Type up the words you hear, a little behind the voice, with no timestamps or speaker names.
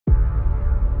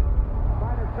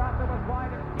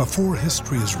Before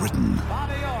history is written,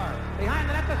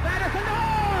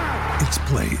 it's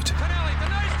played.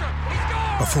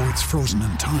 Before it's frozen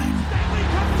in time,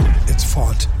 it's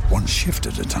fought one shift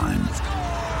at a time.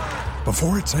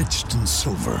 Before it's etched in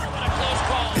silver,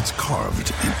 it's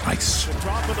carved in ice.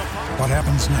 What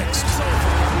happens next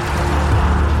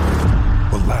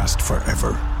will last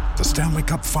forever. The Stanley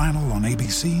Cup Final on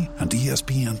ABC and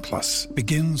ESPN Plus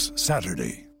begins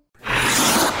Saturday.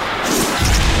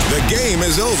 The game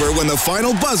is over when the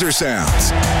final buzzer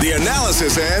sounds. The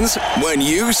analysis ends when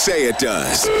you say it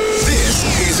does.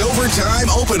 This is Overtime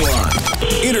Open Line.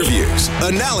 Interviews,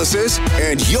 analysis,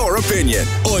 and your opinion.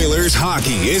 Oilers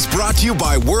hockey is brought to you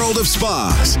by World of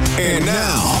Spas. And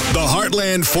now, the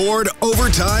Heartland Ford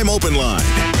Overtime Open Line.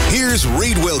 Here's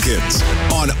Reed Wilkins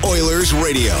on Oilers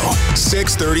Radio,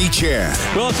 630 CHED.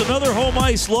 Well, it's another home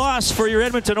ice loss for your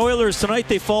Edmonton Oilers. Tonight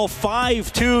they fall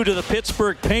 5-2 to the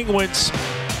Pittsburgh Penguins.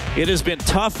 It has been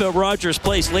tough at Rogers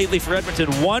Place lately for Edmonton.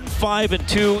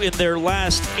 1-5-2 in their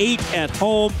last 8 at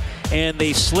home, and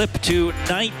they slip to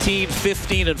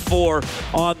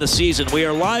 19-15-4 on the season. We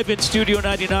are live in Studio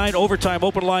 99, Overtime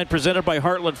Open Line presented by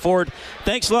Heartland Ford.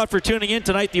 Thanks a lot for tuning in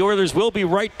tonight. The Oilers will be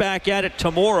right back at it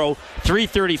tomorrow.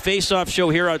 3:30 face-off show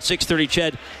here on 630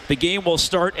 CHED. The game will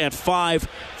start at 5.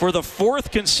 For the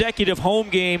 4th consecutive home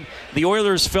game, the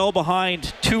Oilers fell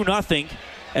behind 2-0.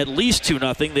 At least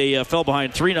 2-0. They fell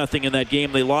behind 3-0 in that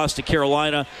game. They lost to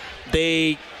Carolina.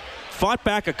 They fought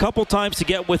back a couple times to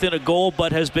get within a goal,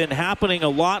 but has been happening a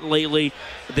lot lately.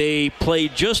 They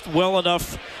played just well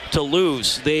enough to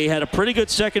lose. They had a pretty good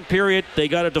second period. They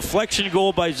got a deflection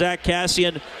goal by Zach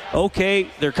Kassian. Okay,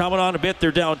 they're coming on a bit.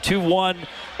 They're down 2-1.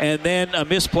 And then a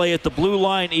misplay at the blue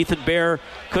line. Ethan Bear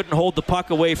couldn't hold the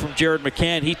puck away from Jared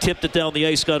McCann. He tipped it down the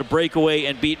ice, got a breakaway,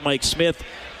 and beat Mike Smith.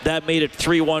 That made it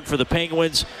 3-1 for the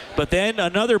Penguins. But then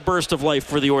another burst of life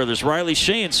for the Oilers. Riley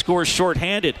Shane scores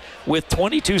shorthanded with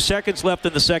 22 seconds left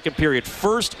in the second period.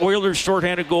 First Oilers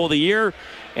shorthanded goal of the year.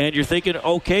 And you're thinking,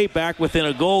 okay, back within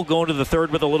a goal, going to the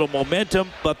third with a little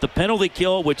momentum. But the penalty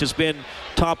kill, which has been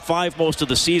top 5 most of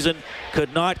the season,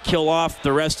 could not kill off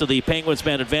the rest of the Penguins'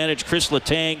 man advantage. Chris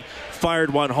Letang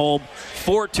fired one home.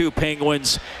 4-2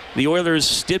 Penguins. The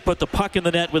Oilers did put the puck in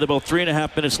the net with about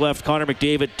 3.5 minutes left. Connor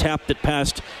McDavid tapped it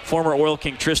past former Oil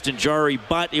King Tristan Jarry,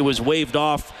 but it was waved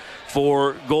off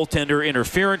for goaltender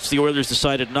interference. The Oilers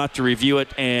decided not to review it,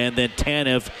 and then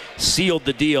Tanev sealed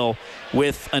the deal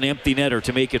with an empty netter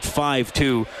to make it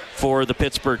 5-2 for the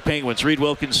Pittsburgh Penguins. Reed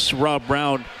Wilkins, Rob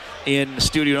Brown in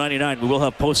Studio 99. We will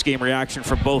have post-game reaction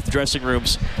from both dressing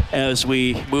rooms as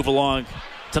we move along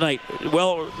tonight.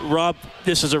 Well, Rob,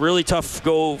 this is a really tough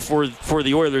go for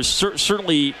the Oilers.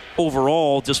 Certainly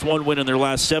overall, just one win in their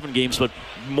last 7 games, but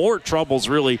more troubles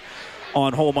really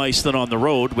on home ice than on the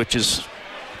road, which is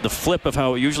the flip of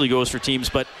how it usually goes for teams.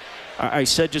 But I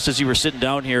said just as you were sitting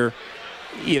down here,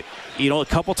 you know, a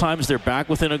couple times they're back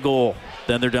within a goal,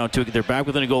 then they're down 2. They're back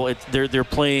within a goal. They're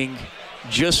playing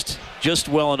just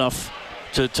well enough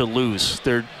to lose.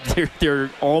 They're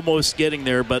almost getting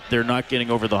there, but they're not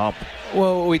getting over the hump.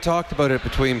 Well, we talked about it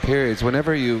between periods.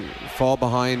 Whenever you fall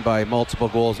behind by multiple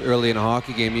goals early in a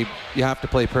hockey game, you have to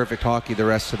play perfect hockey the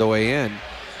rest of the way in.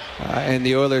 And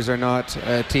the Oilers are not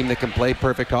a team that can play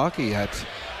perfect hockey yet.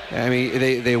 I mean,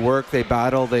 they work, they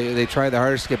battle, they try their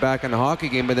hardest to get back in the hockey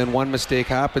game, but then one mistake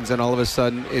happens and all of a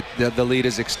sudden the lead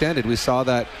is extended. We saw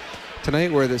that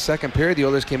tonight where the second period the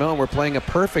Oilers came out and were playing a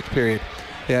perfect period.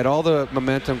 They had all the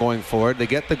momentum going forward. They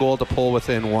get the goal to pull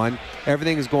within 1.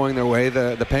 Everything is going their way.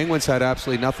 The Penguins had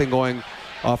absolutely nothing going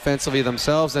offensively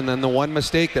themselves, and then the one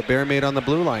mistake that Bear made on the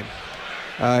blue line.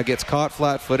 Gets caught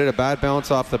flat-footed, a bad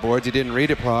bounce off the boards. He didn't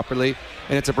read it properly,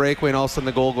 and it's a breakaway, and all of a sudden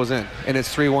the goal goes in, and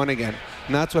it's 3-1 again.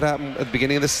 And that's what happened at the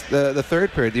beginning of the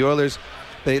third period. The Oilers,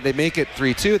 they make it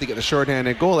 3-2. They get the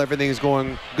shorthanded goal. Everything's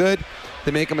going good.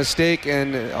 They make a mistake,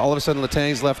 and all of a sudden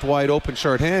Letang's left wide open,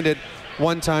 shorthanded.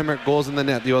 One-timer, goals in the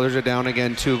net. The Oilers are down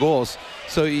again, 2 goals.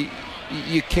 So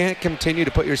you can't continue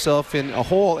to put yourself in a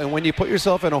hole, and when you put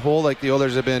yourself in a hole like the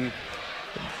Oilers have been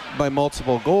by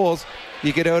multiple goals,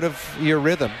 you get out of your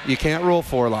rhythm. You can't roll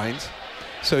 4 lines.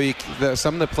 So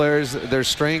some of the players, their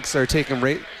strengths are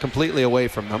taken completely away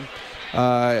from them.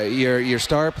 Your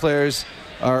star players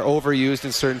are overused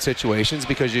in certain situations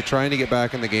because you're trying to get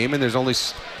back in the game, and there's only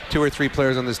 2 or 3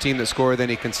 players on this team that score with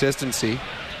any consistency.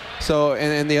 So,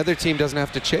 and the other team doesn't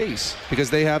have to chase because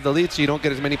they have the lead, so you don't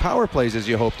get as many power plays as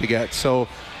you hope to get. So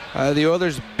the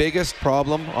Oilers' biggest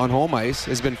problem on home ice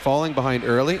has been falling behind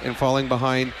early and falling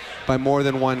behind by more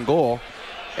than 1 goal.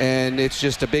 and it's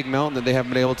just a big mountain that they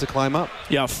haven't been able to climb up.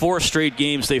 Yeah, 4 straight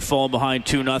games they've fallen behind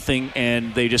 2-0,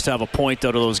 and they just have a point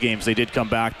out of those games. They did come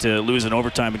back to lose in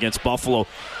overtime against Buffalo.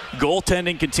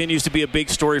 Goaltending continues to be a big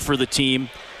story for the team,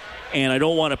 and I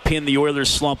don't want to pin the Oilers'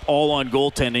 slump all on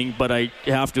goaltending, but I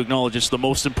have to acknowledge it's the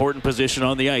most important position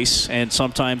on the ice, and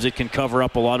sometimes it can cover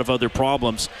up a lot of other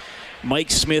problems.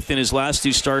 Mike Smith in his last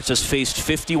 2 starts has faced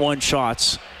 51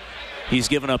 shots. He's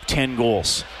given up 10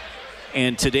 goals.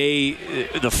 And today,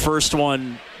 the first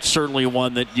one, certainly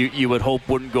one that you would hope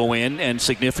wouldn't go in, and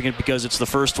significant because it's the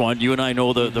first one. You and I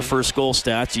know the first goal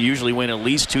stats. You usually win at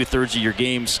least 2/3 of your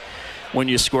games when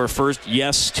you score first.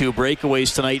 Yes, 2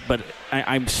 breakaways tonight, but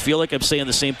I feel like I'm saying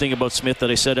the same thing about Smith that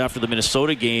I said after the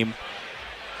Minnesota game.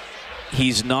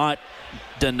 He's not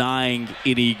denying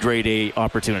any grade A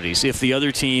opportunities. If the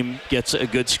other team gets a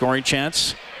good scoring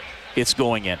chance, it's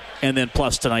going in. And then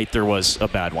plus tonight there was a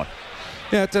bad one.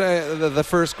 Yeah, today, the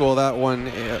first goal, that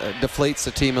one deflates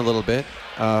the team a little bit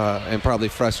and probably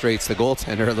frustrates the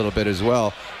goaltender a little bit as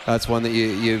well. That's one that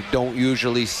you don't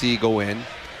usually see go in.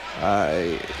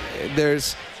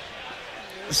 There's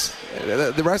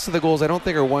the rest of the goals I don't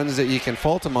think are ones that you can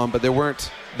fault them on, but they weren't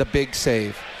the big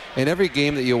save. In every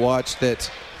game that you watch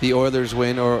that the Oilers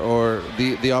win or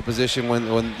the opposition,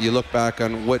 when you look back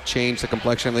on what changed the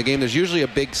complexion of the game, there's usually a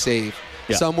big save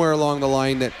somewhere along the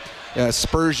line that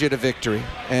spurs you to victory,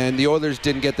 and the Oilers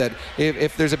didn't get that.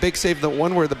 If there's a big save, the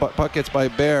one where the puck gets by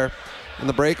Bear in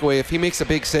the breakaway, if he makes a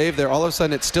big save there, all of a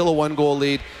sudden it's still a 1-goal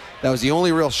lead. That was the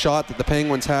only real shot that the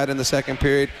Penguins had in the second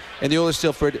period, and the Oilers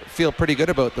still feel pretty good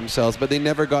about themselves, but they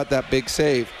never got that big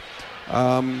save.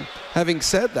 Having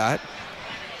said that,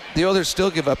 the Oilers still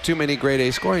give up too many grade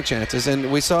A scoring chances,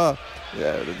 and we saw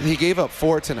he gave up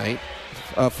 4 tonight,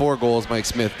 4 goals Mike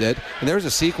Smith did, and there was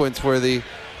a sequence where the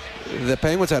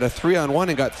Penguins had a 3-on-1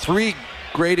 and got 3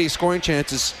 grade A scoring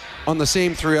chances on the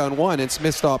same 3-on-1, and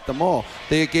Smith stopped them all.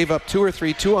 They gave up 2 or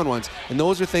 3 2-on-1s, and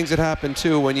those are things that happen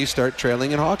too when you start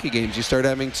trailing in hockey games. You start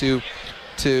having to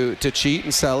cheat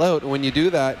and sell out, and when you do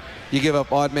that, you give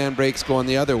up odd man breaks going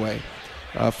the other way.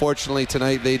 Fortunately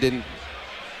tonight they didn't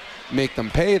make them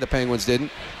pay, the Penguins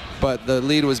didn't, but the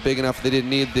lead was big enough they didn't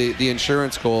need the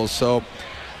insurance goals. So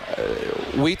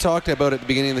we talked about it at the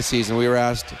beginning of the season. We were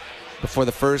asked before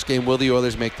the first game, will the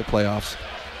Oilers make the playoffs?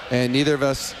 And neither of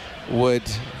us would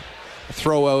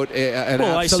throw out an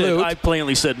absolute. I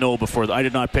plainly said no before. I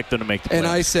did not pick them to make the playoffs. And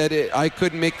I said I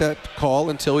couldn't make that call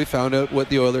until we found out what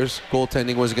the Oilers'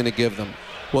 goaltending was going to give them.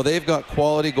 Well, they've got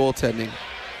quality goaltending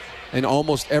in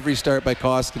almost every start by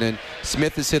Koskinen.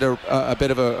 Smith has hit a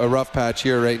bit of a rough patch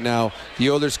here right now.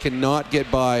 The Oilers cannot get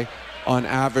by on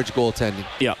average goaltending.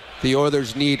 Yeah. The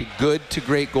Oilers need good to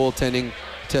great goaltending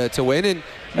to win, and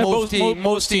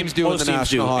most teams do in the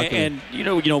National Hockey League. And you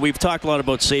know, we've talked a lot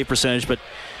about save percentage, but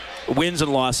wins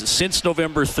and losses since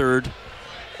November 3rd.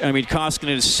 I mean,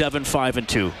 Koskinen is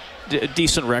 7-5-2,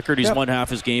 decent record. He's won half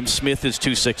his games. Smith is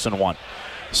 2-6-1.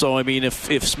 So I mean,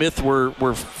 if Smith were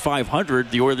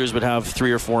 500, the Oilers would have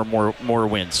 3 or 4 more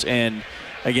wins. And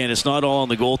again, it's not all on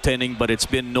the goaltending, but it's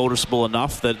been noticeable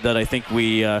enough that I think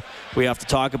we have to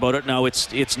talk about it. Now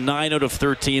it's 9 out of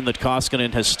 13 that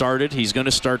Koskinen has started. He's going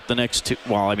to start the next 2.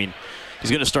 Well, I mean,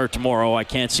 he's going to start tomorrow. I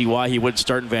can't see why he wouldn't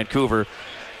start in Vancouver.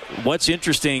 What's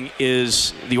interesting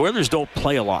is the Oilers don't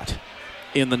play a lot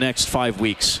in the next 5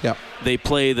 weeks. Yep. They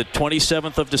play the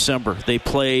 27th of December. They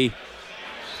play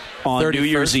on New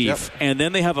Year's Eve. Yep. And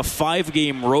then they have a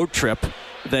 5-game road trip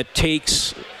that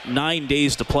takes 9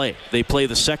 days to play. They play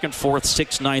the 2nd, 4th,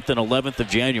 6th, 9th, and 11th of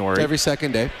January. Every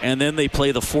second day. And then they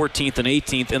play the 14th and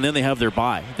 18th, and then they have their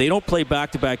bye. They don't play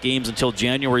back-to-back games until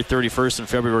January 31st and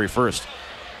February 1st.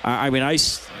 I mean,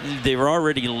 they were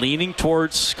already leaning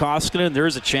towards Koskinen.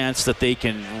 There's a chance that they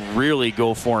can really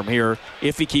go for him here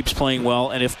if he keeps playing well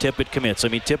and if Tippett commits. I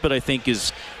mean, Tippett, I think,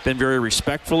 has been very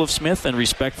respectful of Smith and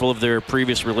respectful of their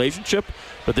previous relationship.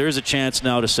 But there's a chance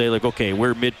now to say, like, okay,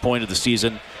 we're midpoint of the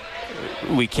season.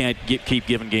 We can't keep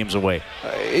giving games away.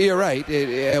 You're right.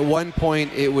 At one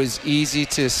point, it was easy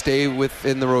to stay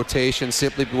within the rotation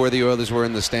simply where the Oilers were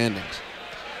in the standings.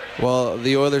 Well,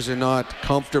 the Oilers are not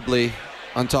comfortably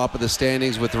on top of the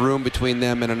standings with room between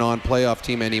them and a non-playoff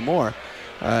team anymore.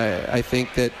 I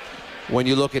think that when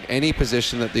you look at any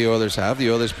position that the Oilers have,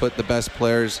 the Oilers put the best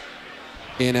players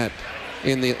in the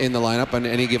lineup on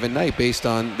any given night based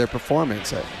on their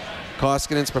performance.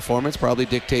 Koskinen's performance probably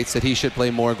dictates that he should play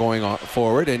more going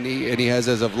forward, and he has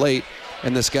as of late,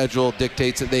 and the schedule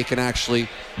dictates that they can actually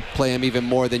play him even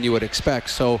more than you would expect.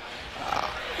 So,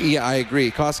 yeah, I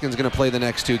agree. Koskinen's going to play the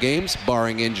next 2 games,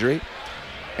 barring injury.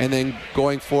 And then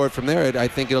going forward from there, I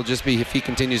think it'll just be if he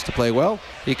continues to play well,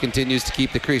 he continues to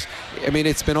keep the crease. I mean,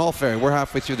 it's been all fair. We're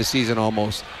halfway through the season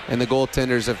almost, and the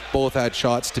goaltenders have both had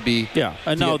shots to be. Yeah,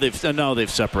 and now they've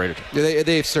separated.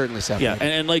 They've certainly separated. Yeah,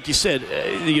 and like you said,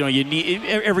 you need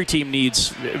every team needs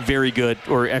very good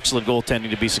or excellent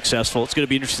goaltending to be successful. It's going to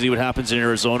be interesting to see what happens in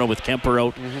Arizona with Kemper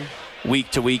out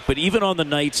week to week. But even on the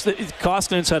nights,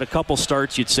 Koskinen's had a couple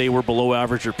starts you'd say were below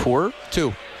average or poor.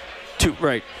 Two,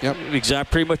 right? Yep.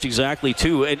 Pretty much exactly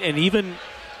two. And even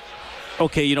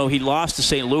he lost to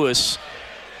St. Louis,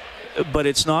 but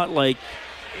it's not like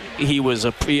he was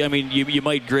you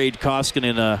might grade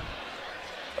Koskinen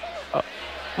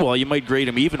you might grade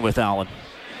him even with Allen.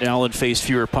 Allen faced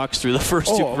fewer pucks through the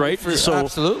first two, right?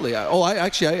 Absolutely.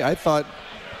 I thought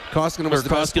Koskinen was the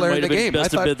best player in the game.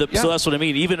 So that's what I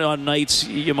mean. Even on nights,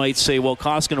 you might say, well,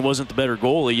 Koskinen wasn't the better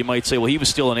goalie. You might say, well, he was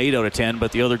still an 8 out of 10,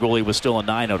 but the other goalie was still a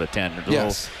 9 out of 10.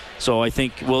 Yes. So I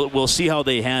think we'll see how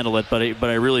they handle it, but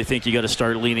I really think you got to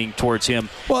start leaning towards him.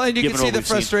 Well, and you can see the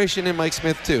frustration in Mike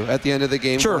Smith too at the end of the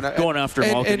game. Sure, going after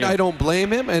Malkin. And I don't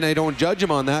blame him, and I don't judge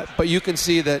him on that. But you can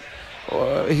see that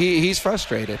he's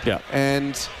frustrated. Yeah.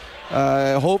 And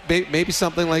hope maybe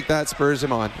something like that spurs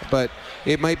him on, but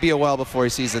it might be a while before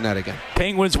he sees the net again.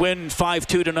 Penguins win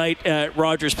 5-2 tonight at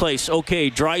Rogers Place.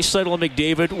 Okay, Draisaitl and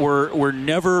McDavid were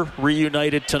never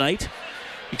reunited tonight,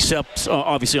 except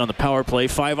obviously on the power play.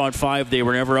 5-on-5, they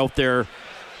were never out there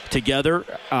together.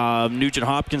 Nugent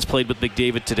Hopkins played with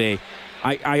McDavid today.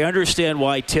 I understand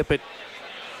why Tippett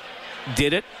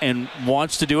did it and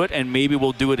wants to do it, and maybe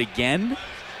will do it again.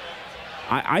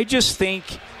 I just think,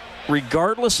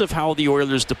 regardless of how the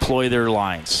Oilers deploy their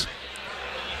lines,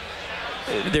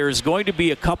 there's going to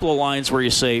be a couple of lines where you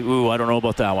say, ooh, I don't know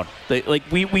about that one.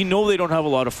 We know they don't have a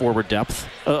lot of forward depth.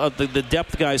 The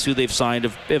depth guys who they've signed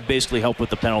have basically helped with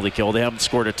the penalty kill. They haven't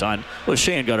scored a ton. Well,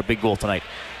 Shane got a big goal tonight.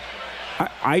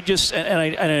 I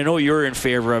know you're in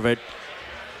favor of it,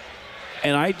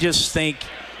 and I just think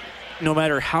no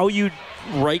matter how you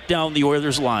write down the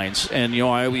Oilers lines, and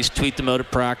I always tweet them out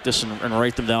at practice and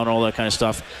write them down and all that kind of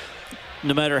stuff,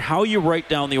 no matter how you write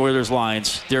down the Oilers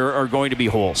lines, there are going to be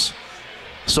holes.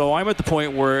 So I'm at the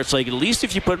point where it's like, at least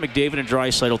if you put McDavid and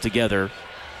Draisaitl together,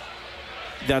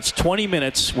 that's 20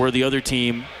 minutes where the other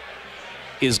team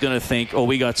is going to think, oh,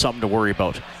 we got something to worry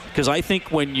about. Because I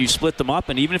think when you split them up,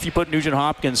 and even if you put Nugent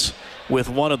Hopkins with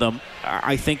one of them,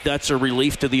 I think that's a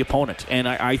relief to the opponent. And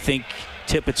I think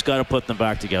Tippett's got to put them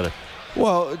back together.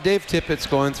 Well, Dave Tippett's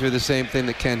going through the same thing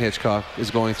that Ken Hitchcock is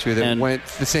going through. The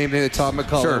same thing that Todd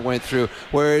McCullough went through.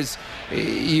 Whereas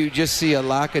you just see a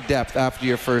lack of depth after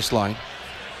your first line.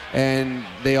 And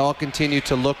they all continue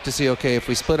to look to see, okay, if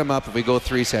we split them up, if we go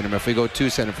 3 center, if we go 2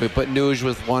 center, if we put Nuge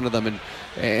with one of them,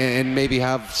 and maybe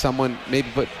have someone, maybe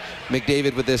put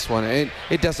McDavid with this one. And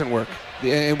it doesn't work.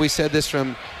 And we said this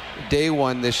from day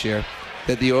one this year,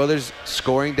 that the Oilers'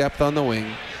 scoring depth on the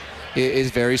wing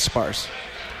is very sparse.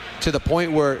 To the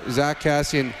point where Zach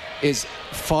Kassian is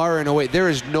far and away. There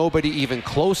is nobody even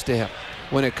close to him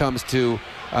when it comes to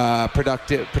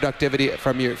productivity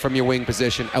from your wing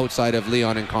position outside of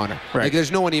Leon and Connor. Right. Like,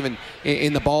 there's no one even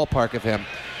in the ballpark of him.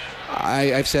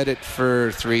 I've said it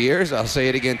for 3 years. I'll say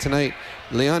it again tonight.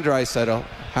 Leon Draisaitl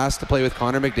has to play with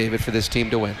Connor McDavid for this team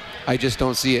to win. I just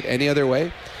don't see it any other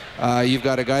way. You've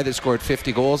got a guy that scored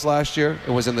 50 goals last year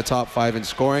and was in the top 5 in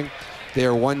scoring. They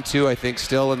are 1-2, I think,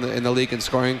 still in the league in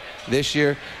scoring this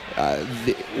year.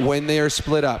 When they are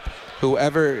split up,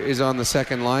 whoever is on the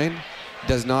second line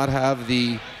does not have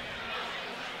the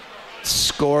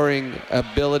scoring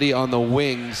ability on the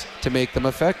wings to make them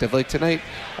effective. Like tonight,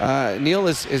 Neil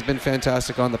has been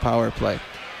fantastic on the power play.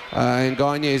 And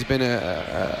Gagne has been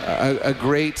a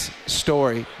great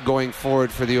story going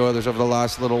forward for the Oilers over the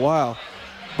last little while.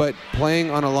 But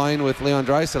playing on a line with Leon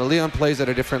Draisaitl, Leon plays at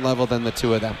a different level than the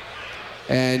two of them.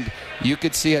 And you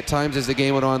could see at times as the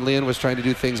game went on, Leon was trying to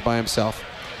do things by himself.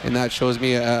 And that shows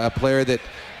me a player that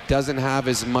doesn't have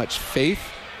as much faith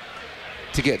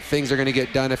to get things are going to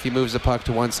get done if he moves the puck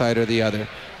to one side or the other.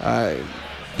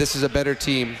 This is a better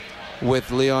team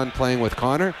with Leon playing with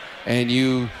Connor, and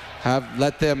you have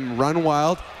let them run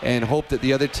wild and hope that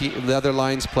the other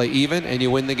lines play even, and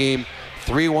you win the game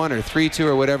 3-1 or 3-2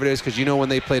 or whatever it is, because you know when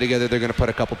they play together they're going to put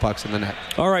a couple pucks in the net.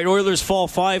 All right, Oilers fall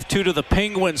 5-2 to the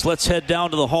Penguins. Let's head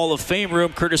down to the Hall of Fame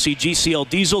room, courtesy GCL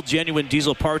Diesel, genuine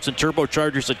diesel parts and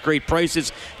turbochargers at great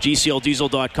prices.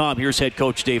 GCLDiesel.com. Here's head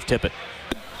coach Dave Tippett.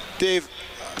 Dave,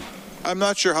 I'm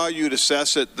not sure how you'd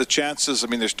assess it. The chances, I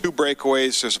mean, there's 2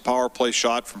 breakaways. There's a power play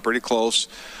shot from pretty close.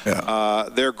 Yeah.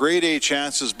 They're grade A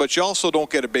chances, but you also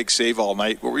don't get a big save all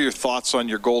night. What were your thoughts on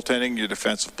your goaltending, your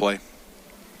defensive play?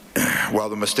 Well,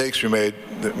 the mistakes we made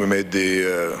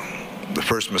the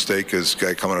first mistake is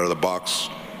guy coming out of the box.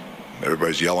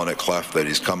 Everybody's yelling at Clef that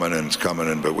he's coming and it's coming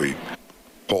in, but we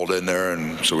hold in there,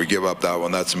 and so we give up that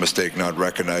one. That's a mistake, not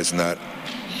recognizing that.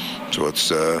 So it's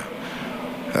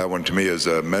that one to me is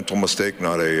a mental mistake,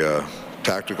 not a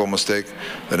tactical mistake.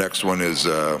 The next one is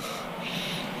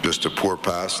just a poor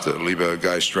pass to leave a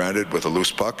guy stranded with a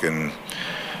loose puck and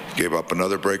gave up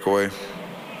another breakaway.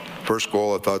 First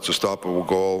goal, I thought it's a stoppable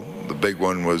goal. The big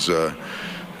one was the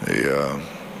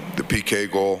PK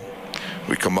goal.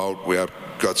 We come out, we have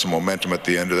got some momentum at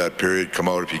the end of that period. Come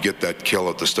out, if you get that kill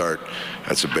at the start,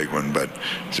 that's a big one. But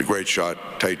it's a great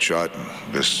shot, tight shot.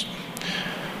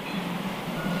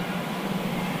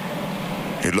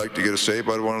 You'd like to get a save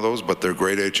out of one of those, but they're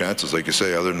grade A chances, like you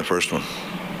say, other than the first one.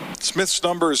 Smith's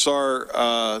numbers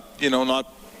are,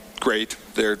 not great.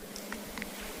 They're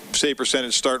save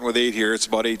percentage starting with 8 here. It's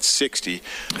about 860.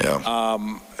 Yeah.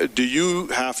 Do you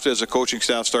have to, as a coaching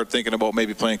staff, start thinking about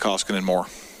maybe playing Koskinen more?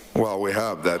 Well, we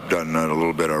have that done a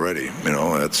little bit already.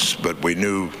 But we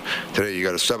knew today you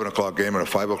got a 7 o'clock game and a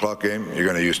 5 o'clock game. You're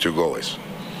going to use 2 goalies.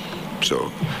 So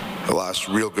the last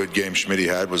real good game Schmidt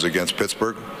had was against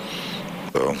Pittsburgh.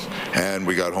 And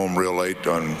we got home real late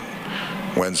on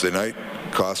Wednesday night.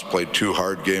 Kost played 2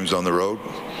 hard games on the road.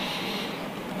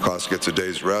 Kost gets a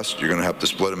day's rest. You're going to have to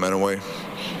split him anyway.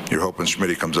 You're hoping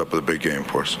Schmidt comes up with a big game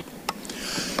for us.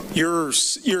 You're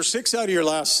 6 out of your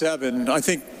last 7. I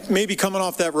think maybe coming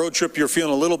off that road trip, you're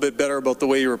feeling a little bit better about the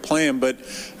way you were playing. But,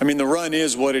 I mean, the run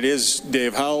is what it is,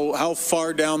 Dave. How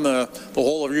far down the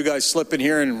hole are you guys slipping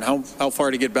here, and how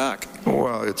far to get back?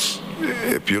 Well,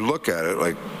 if you look at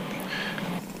it,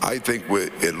 I think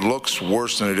it looks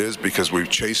worse than it is because we've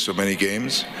chased so many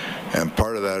games. And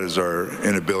part of that is our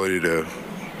inability to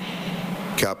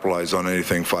capitalize on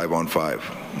anything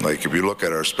 5-on-5. Like if you look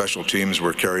at our special teams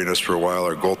were carrying us for a while,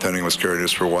 our goaltending was carrying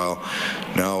us for a while.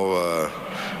 Now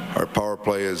our power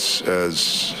play was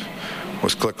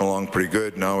clicking along pretty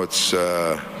good. Now it's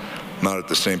not at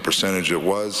the same percentage it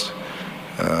was.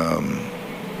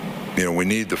 We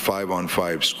need the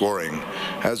 5-on-5 scoring.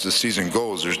 As the season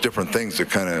goes, there's different things that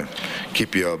kind of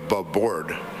keep you above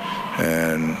board.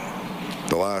 And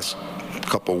the last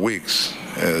couple weeks,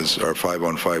 as our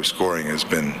 5-on-5 scoring has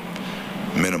been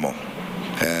minimal.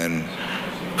 And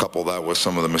couple that with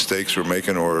some of the mistakes we're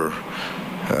making or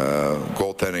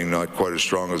goaltending not quite as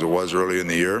strong as it was early in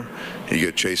the year, you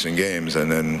get chasing games,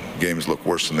 and then games look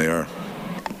worse than they are.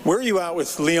 Where are you at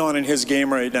with Leon in his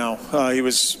game right now? He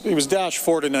was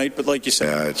 -4 tonight, but like you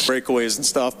said, breakaways and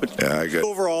stuff. But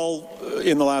overall,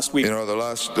 in the last week,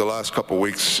 the last couple of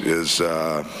weeks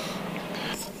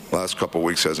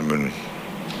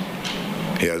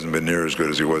he hasn't been near as good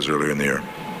as he was earlier in the year.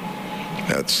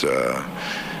 That's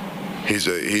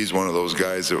he's one of those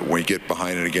guys that when you get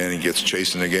behind it again, he gets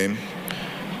chasing the game,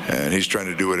 and he's trying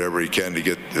to do whatever he can to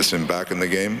get this in back in the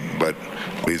game, but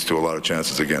leads to a lot of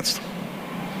chances against.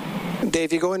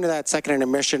 Dave, you go into that second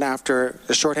intermission after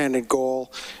a shorthanded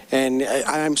goal, and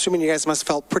I'm assuming you guys must have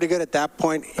felt pretty good at that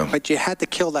point, but you had to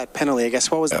kill that penalty. I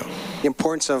guess what was the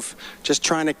importance of just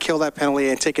trying to kill that penalty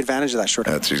and take advantage of that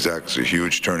shorthand? That's exactly. It's a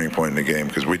huge turning point in the game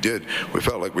because we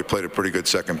felt like we played a pretty good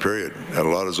second period. Had a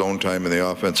lot of zone time in the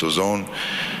offensive zone.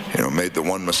 Made the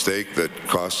one mistake that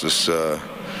cost us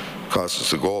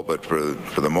the goal, but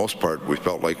for the most part, we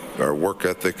felt like our work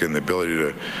ethic and the ability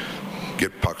to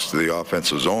get pucks to the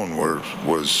offensive zone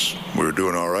we were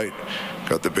doing all right.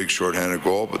 Got the big shorthanded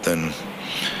goal, but then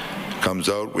comes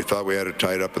out. We thought we had it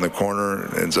tied up in the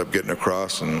corner, ends up getting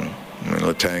across, and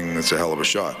Letang, that's a hell of a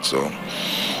shot. So,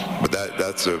 but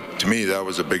to me, that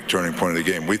was a big turning point of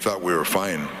the game. We thought we were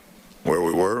fine where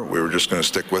we were. We were just going to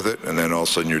stick with it, and then all of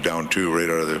a sudden you're down 2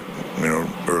 right out of the,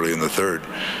 early in the third.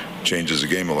 Changes the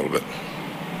game a little bit.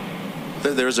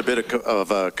 There's a bit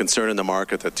of concern in the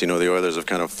market that, the Oilers have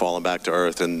kind of fallen back to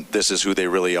earth and this is who they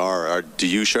really are. Do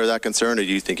you share that concern, or do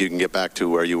you think you can get back to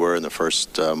where you were in the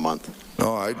first month?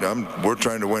 No, we're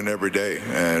trying to win every day.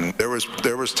 And there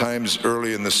was times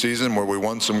early in the season where we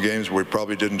won some games we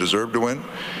probably didn't deserve to win.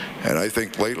 And I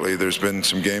think lately there's been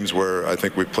some games where I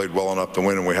think we played well enough to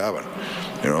win and we haven't.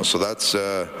 So that's,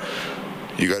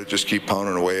 you got to just keep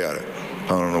pounding away at it.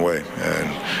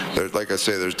 And like I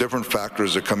say, there's different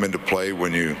factors that come into play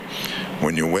when you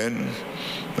win.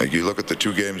 Like you look at the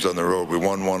 2 games on the road, we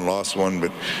won 1, lost 1,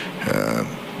 but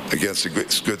against a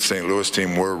good St. Louis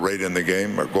team, we're right in the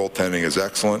game. Our goaltending is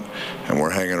excellent, and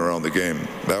we're hanging around the game.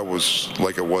 That was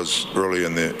like it was early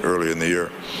in the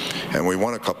year, and we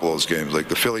won a couple of those games. Like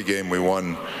the Philly game, we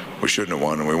won. We shouldn't have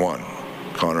won, and we won.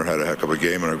 Connor had a heck of a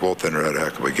game, and our goaltender had a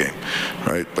heck of a game,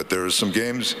 right? But there are some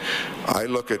games, I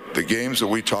look at the games that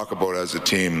we talk about as a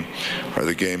team are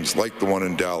the games like the one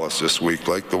in Dallas this week,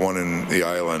 like the one in the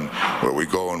Island, where we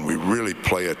go and we really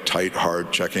play a tight,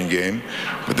 hard checking game.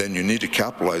 But then you need to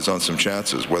capitalize on some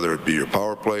chances, whether it be your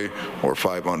power play or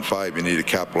 5-on-5, you need to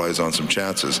capitalize on some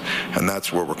chances. And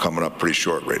that's where we're coming up pretty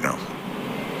short right now.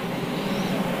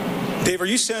 Dave, are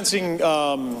you sensing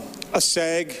a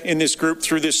sag in this group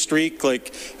through this streak?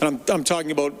 Like, and I'm talking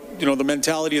about, you know, the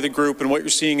mentality of the group and what you're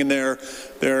seeing in their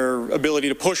ability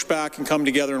to push back and come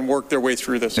together and work their way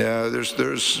through this. Yeah,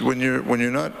 there's when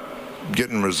you're not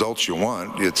getting results you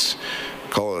want, it's,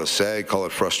 call it a sag, call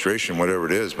it frustration, whatever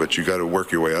it is, but you got to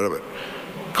work your way out of it.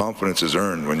 Confidence is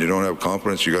earned. When you don't have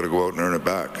confidence, you got to go out and earn it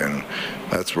back, and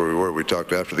that's where we were. We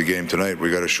talked after the game tonight. We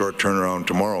got a short turnaround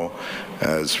tomorrow.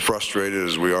 As frustrated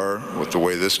as we are with the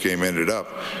way this game ended up,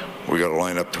 we got to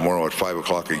line up tomorrow at 5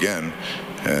 o'clock again,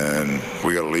 and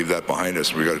we got to leave that behind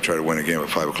us. We got to try to win a game at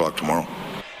 5 o'clock tomorrow.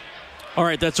 All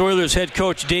right, that's Oilers head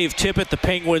coach Dave Tippett. The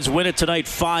Penguins win it tonight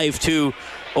 5-2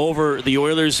 over the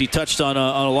Oilers. He touched on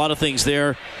a lot of things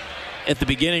there. At the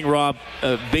beginning, Rob,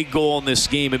 a big goal in this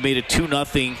game. It made it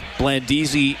 2-0.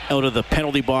 Blandisi out of the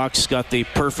penalty box got the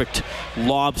perfect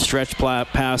lob stretch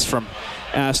pass from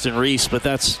Aston Reese, but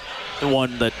that's the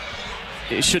one that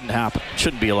it shouldn't happen. It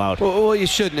shouldn't be allowed. Well, you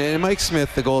shouldn't. And Mike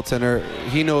Smith, the goaltender,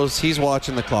 he knows he's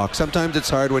watching the clock. Sometimes it's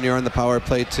hard when you're on the power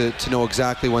play to know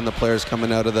exactly when the player's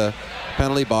coming out of the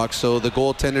penalty box. So the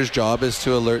goaltender's job is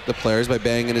to alert the players by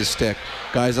banging his stick.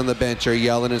 Guys on the bench are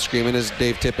yelling and screaming, as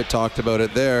Dave Tippett talked about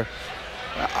it there.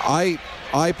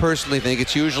 I personally think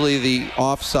it's usually the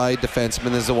offside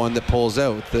defenseman is the one that pulls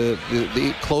out.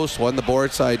 The close one, the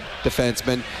board side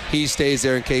defenseman, he stays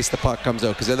there in case the puck comes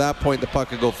out, because at that point the puck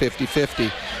could go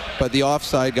 50-50. But the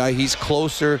offside guy, he's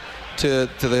closer to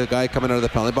the guy coming out of the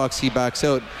penalty box. He backs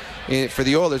out. And for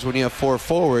the Oilers, when you have four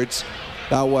forwards,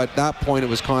 at that point it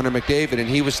was Connor McDavid, and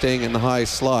he was staying in the high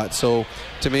slot. So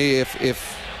to me,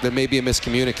 if there may be a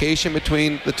miscommunication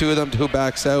between the two of them, who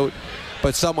backs out,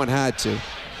 but someone had to.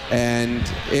 And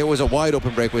it was a wide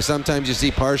open breakaway. Sometimes you see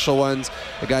partial ones,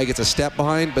 the guy gets a step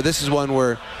behind, but this is one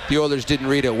where the Oilers didn't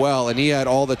read it well, and he had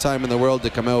all the time in the world to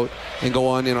come out and go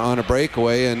on a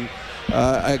breakaway. And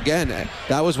again,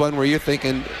 that was one where you're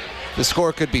thinking the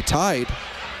score could be tied,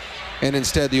 and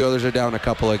instead the Oilers are down a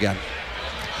couple again.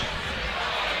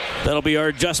 That'll be our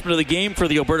adjustment of the game for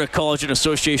the Alberta College and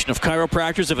Association of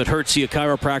Chiropractors. If it hurts, see a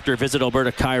chiropractor. Visit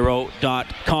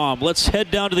albertachiro.com. Let's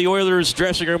head down to the Oilers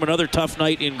dressing room. Another tough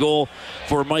night in goal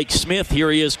for Mike Smith.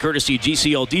 Here he is, courtesy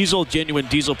GCL Diesel. Genuine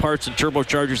diesel parts and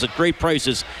turbochargers at great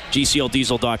prices.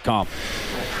 GCLDiesel.com.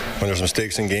 When there's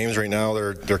mistakes in games right now,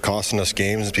 they're costing us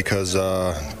games because,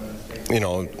 in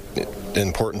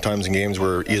important times in games,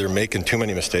 we're either making too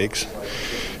many mistakes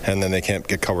and then they can't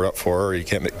get covered up for, or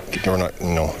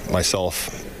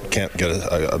myself can't get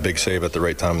a big save at the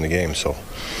right time in the game. So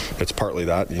it's partly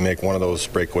that. You make one of those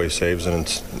breakaway saves and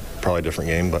it's probably a different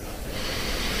game, but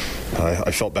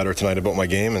I felt better tonight about my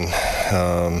game, and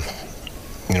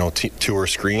two were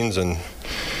screens and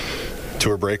two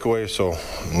were breakaways, so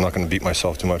I'm not going to beat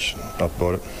myself too much up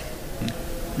about it.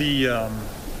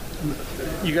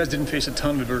 You guys didn't face a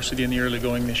ton of adversity in the early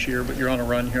going this year, but you're on a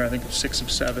run here, I think, of 6 of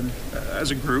 7.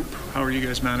 As a group, how are you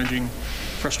guys managing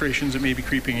frustrations that may be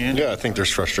creeping in? Yeah, I think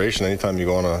there's frustration. Anytime you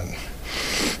go on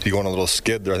a little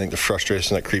skid there, I think the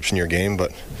frustration that creeps in your game,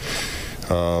 but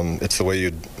it's the way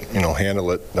you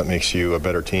handle it that makes you a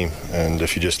better team. And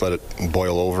if you just let it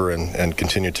boil over and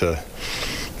continue to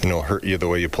hurt you the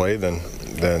way you play,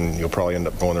 then you'll probably end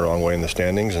up going the wrong way in the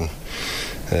standings. And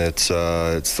it's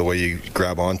the way you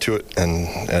grab onto it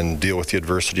and deal with the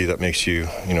adversity that makes you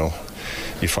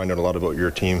you find out a lot about your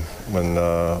team when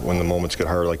the moments get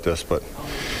hard like this. But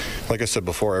like I said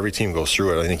before, every team goes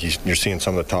through it. I think you're seeing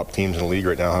some of the top teams in the league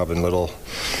right now having little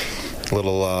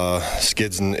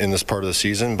skids in this part of the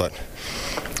season, but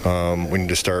we need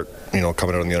to start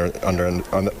coming out on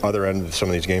the other end of some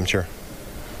of these games here.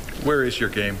 Where is your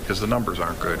game? Because the numbers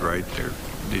aren't good, right?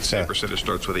 The save percentage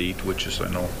starts with 8, which is, I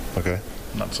know,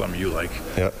 not something you like.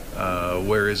 Yeah.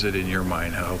 Where is it in your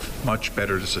mind? How much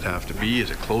better does it have to be? Is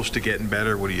it close to getting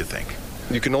better? What do you think?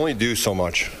 You can only do so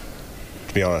much,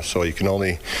 to be honest. So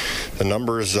the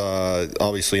numbers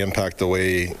obviously impact the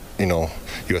way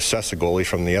you assess a goalie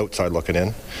from the outside looking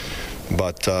in,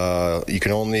 but you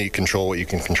can only control what you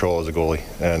can control as a goalie,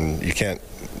 and you can't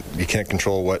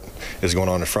control what is going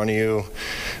on in front of you,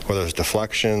 whether it's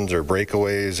deflections or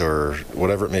breakaways or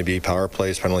whatever it may be, power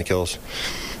plays, penalty kills.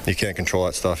 You can't control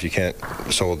that stuff. You can't.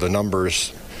 So the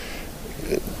numbers,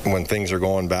 when things are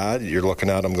going bad, you're looking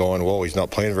at him going, whoa, he's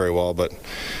not playing very well. But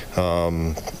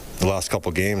the last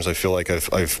couple games, I feel like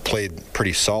I've played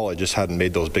pretty solid, just hadn't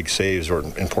made those big saves or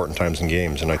important times in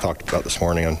games. And I talked about this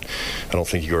morning, and I don't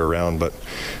think you were around, but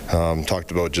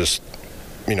talked about just,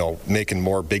 making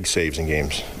more big saves in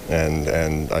games.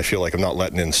 And I feel like I'm not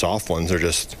letting in soft ones. They're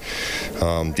just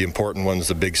the important ones,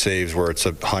 the big saves where it's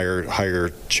a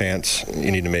higher chance.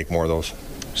 You need to make more of those.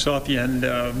 So at the end,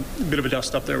 a bit of a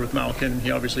dust up there with Malkin.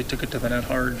 He obviously took it to the net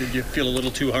hard. Did you feel a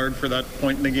little too hard for that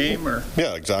point in the game? Or?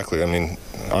 Yeah, exactly. I mean,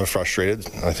 I'm frustrated.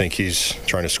 I think he's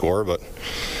trying to score, but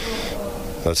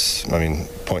that's,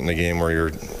 point in the game where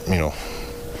you're,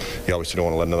 you obviously don't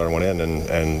want to let another one in.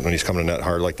 And when he's coming to net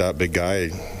hard like that, big guy,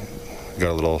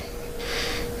 got a little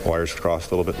wires crossed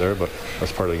a little bit there, but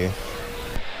that's part of the game.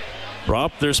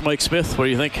 Rob, there's Mike Smith. What do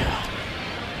you think?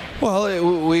 Well,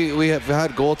 we have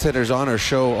had goaltenders on our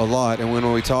show a lot, and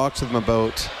when we talk to them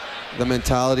about the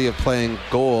mentality of playing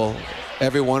goal,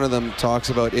 every one of them talks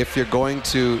about if you're going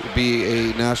to be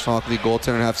a National Hockey League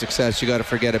goaltender and have success, you got to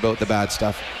forget about the bad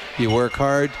stuff. You work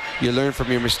hard, you learn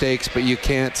from your mistakes, but you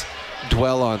can't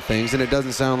dwell on things, and it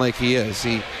doesn't sound like he is.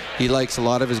 He likes a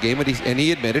lot of his game, and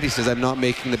he admitted, he says, I'm not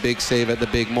making the big save at the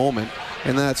big moment,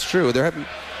 and that's true. There haven't.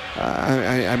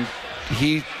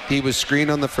 He was screened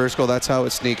on the first goal. That's how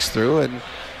it sneaks through, and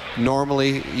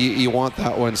normally you want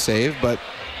that one saved, but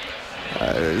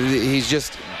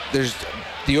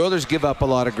the Oilers give up a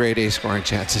lot of grade A scoring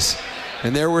chances,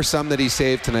 and there were some that he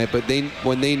saved tonight, but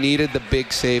when they needed the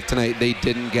big save tonight, they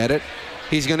didn't get it.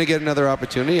 He's going to get another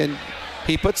opportunity, and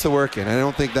he puts the work in. I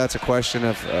don't think that's a question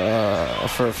of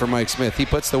for Mike Smith. He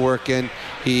puts the work in.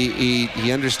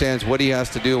 He understands what he has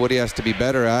to do, what he has to be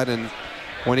better at, and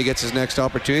when he gets his next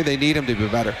opportunity, they need him to be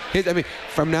better.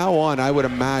 From now on, I would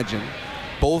imagine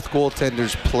both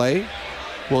goaltenders' play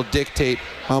will dictate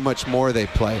how much more they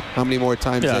play, how many more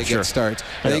times they get starts.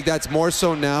 I think that's more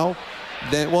so now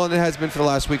than, and it has been for the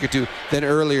last week or two, than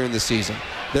earlier in the season.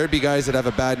 There'd be guys that have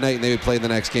a bad night and they would play the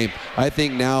next game. I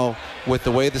think now, with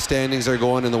the way the standings are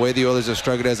going and the way the Oilers have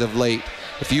struggled as of late,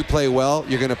 if you play well,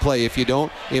 you're going to play. If you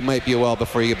don't, it might be a while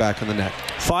before you get back in the net.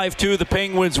 5-2, the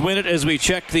Penguins win it as we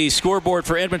check the scoreboard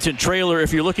for Edmonton Trailer.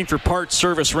 If you're looking for parts,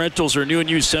 service, rentals, or new and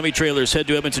used semi-trailers, head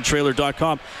to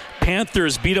EdmontonTrailer.com.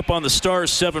 Panthers beat up on the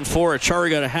Stars 7-4. Achari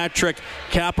got a hat trick.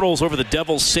 Capitals over the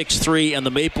Devils 6-3. And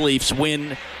the Maple Leafs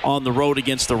win on the road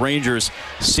against the Rangers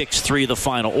 6-3 the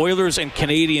final. Oilers and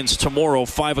Canadiens tomorrow,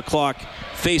 5 o'clock.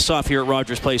 Face-off here at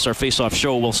Rogers Place. Our face-off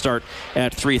show will start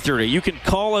at 3:30. You can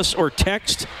call us or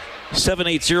text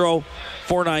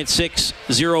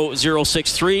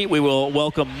 780-496-0063. We will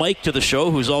welcome Mike to the show,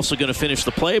 who's also going to finish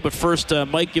the play. But first,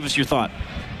 Mike, give us your thought.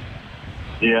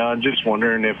 Yeah, I'm just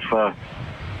wondering if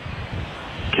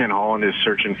Ken Holland is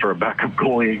searching for a backup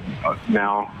goalie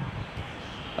now.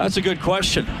 That's a good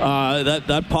question.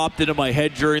 That popped into my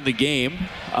head during the game.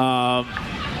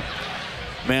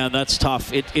 Man, that's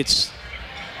tough.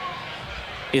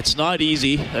 It's not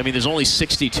easy. I mean, there's only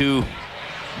 62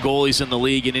 goalies in the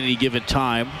league at any given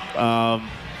time.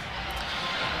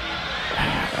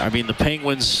 The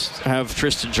Penguins have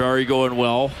Tristan Jarry going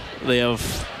well. They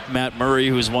have Matt Murray,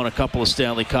 who's won a couple of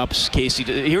Stanley Cups. Casey,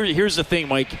 here's the thing,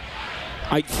 Mike.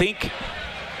 I think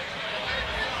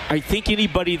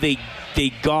anybody they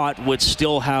got would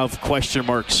still have question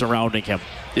marks surrounding him.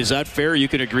 Is that fair? You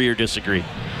can agree or disagree.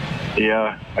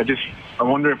 Yeah, I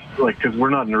wonder if, because we're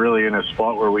not really in a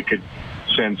spot where we could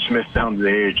send Smith down to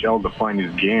the AHL to find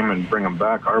his game and bring him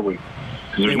back, are we?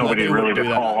 Because there's nobody really to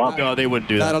call up. No, they wouldn't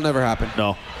do that. That'll never happen.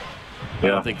 No. I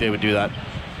don't think they would do that.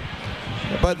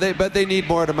 But they need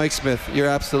more out of Mike Smith. You're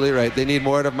absolutely right. They need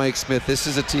more out of Mike Smith. This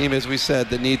is a team, as we said,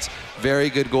 that needs very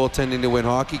good goaltending to win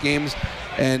hockey games.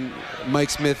 And Mike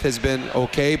Smith has been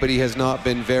okay, but he has not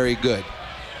been very good.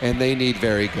 And they need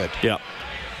very good. Yeah.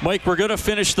 Mike, we're going to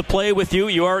finish the play with you.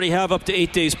 You already have up to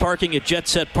 8 days parking at Jet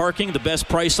Set Parking, the best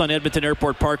price on Edmonton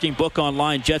Airport parking. Book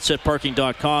online,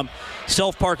 jetsetparking.com.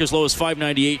 Self-park as low as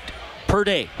 $5.98 per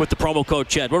day with the promo code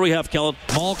CHED. What do we have, Kellen?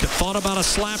 Malkin thought about a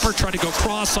slapper, tried to go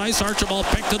cross ice. Archibald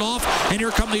picked it off, and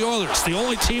here come the Oilers. The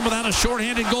only team without a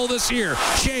shorthanded goal this year.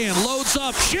 Sheahan loads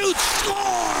up, shoots,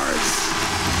 scores!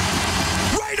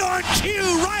 Right on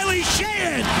cue, Riley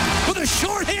Sheahan with a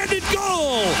shorthanded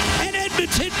goal, and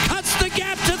Edmonton cuts the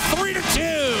gap to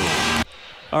 3-2.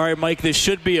 All right, Mike, this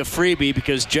should be a freebie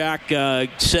because Jack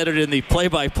said it in the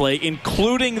play-by-play,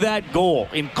 including that goal.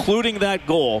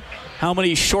 How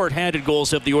many shorthanded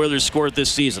goals have the Oilers scored this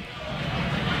season?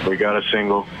 We got a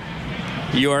single.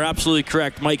 You are absolutely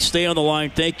correct. Mike, stay on the line.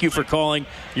 Thank you for calling.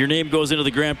 Your name goes into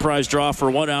the grand prize draw for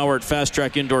 1 hour at Fast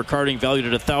Track Indoor Karting,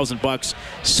 valued at $1,000.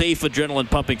 Safe,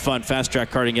 adrenaline-pumping fun.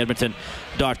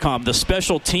 FastTrackKartingEdmonton.com. The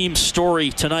special team story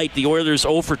tonight, the Oilers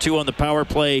 0 for 2 on the power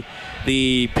play.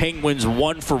 The Penguins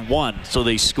 1 for 1. So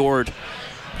they scored.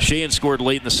 Sheahan scored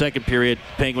late in the second period.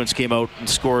 Penguins came out and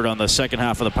scored on the second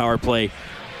half of the power play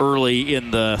early in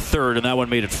the third, and that one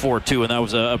made it 4-2, and that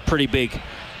was a pretty big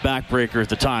backbreaker at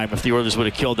the time. If the Oilers would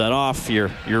have killed that off,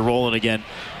 you're rolling again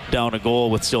down a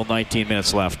goal with still 19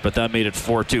 minutes left, but that made it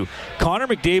 4-2. Connor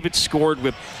McDavid scored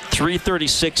with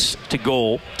 3:36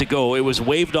 to go. It was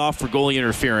waved off for goalie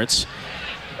interference.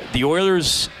 The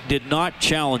Oilers did not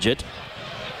challenge it.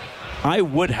 I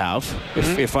would have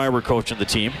if I were coaching the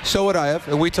team. So would I have,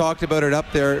 and we talked about it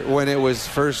up there when it was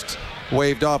first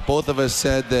waved off. Both of us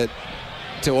said that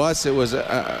to us it was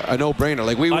a no-brainer.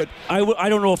 Like we would. I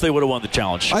don't know if they would have won the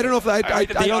challenge. I don't know if I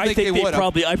don't think they would.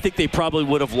 I think they probably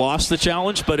would have lost the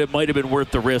challenge, but it might have been worth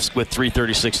the risk with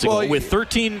 3:36 to go. With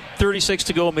 13:36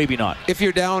 to go, maybe not. If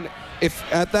you're down, if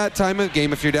at that time of the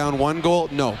game, if you're down 1 goal,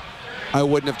 no, I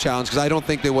wouldn't have challenged because I don't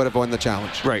think they would have won the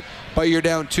challenge. Right. But you're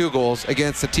down 2 goals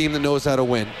against a team that knows how to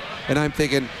win, and I'm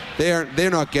thinking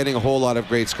they're not getting a whole lot of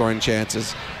great scoring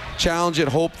chances. Challenge it,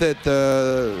 hope that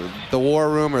the war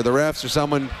room or the refs or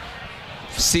someone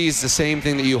sees the same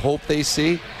thing that you hope they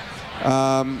see.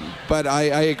 But I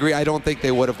agree. I don't think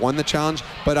they would have won the challenge.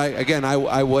 But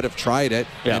I would have tried it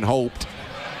and hoped.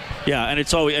 Yeah, and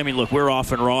it's always. I mean, look, we're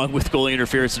often wrong with goalie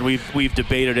interference, and we've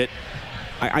debated it.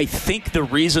 I think the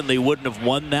reason they wouldn't have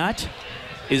won that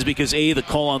is because the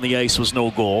call on the ice was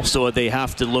no goal, so they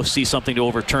have to see something to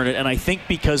overturn it. And I think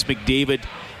because McDavid,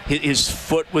 his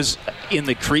foot was in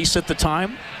the crease at the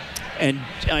time, and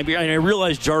I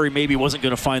realized Jarry maybe wasn't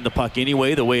going to find the puck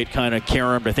anyway, the way it kind of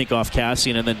caromed, I think, off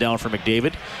Cassian and then down for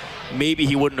McDavid. Maybe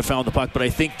he wouldn't have found the puck, but I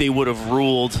think they would have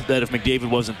ruled that if McDavid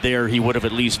wasn't there, he would have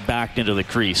at least backed into the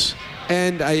crease.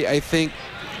 And I think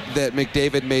that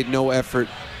McDavid made no effort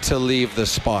to leave the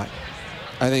spot.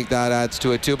 I think that adds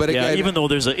to it too. But again, even though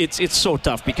it's so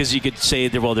tough because you could say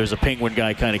that there's a Penguin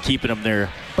guy kind of keeping him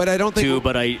there. But I don't think too,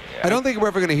 I don't think we're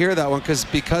ever going to hear that one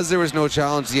because there was no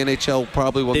challenge. The NHL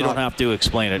probably will. They don't have to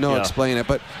explain it. Explain it.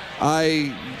 But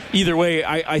either way,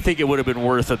 I think it would have been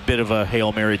worth a bit of a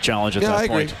Hail Mary challenge at that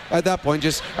point. Agree. At that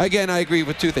point, I agree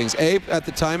with 2 things. At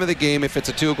the time of the game, if it's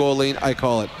a 2-goal lead, I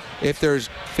call it. If there's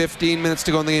 15 minutes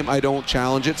to go in the game, I don't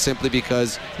challenge it simply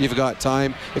because you've got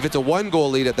time. If it's a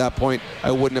 1-goal lead at that point, I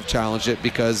wouldn't have challenged it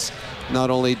because not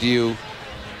only do you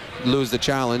lose the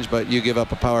challenge, but you give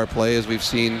up a power play, as we've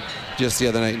seen just the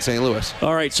other night in St. Louis.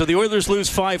 All right, so the Oilers lose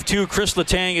 5-2. Chris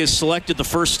Letang is selected the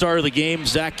first star of the game.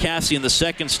 Zach Kassian the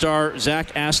second star.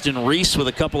 Zach Aston Reese with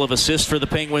a couple of assists for the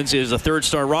Penguins is the third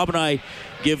star. Rob and I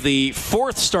give the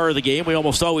fourth star of the game. We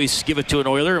almost always give it to an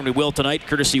Oiler, and we will tonight,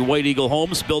 courtesy White Eagle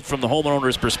Homes, built from the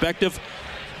homeowner's perspective.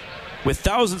 With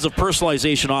thousands of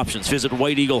personalization options, visit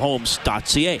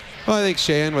whiteeaglehomes.ca. Well, I think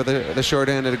Sheahan with the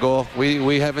short-handed goal.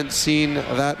 We haven't seen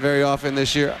that very often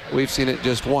this year. We've seen it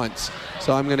just once.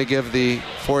 So I'm going to give the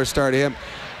 4-star to him.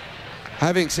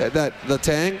 Having said that,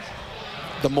 Letang,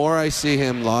 the more I see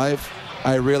him live,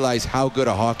 I realize how good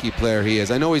a hockey player he is.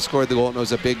 I know he scored the goal and it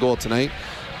was a big goal tonight,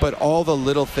 but all the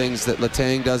little things that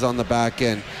Letang does on the back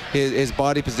end, his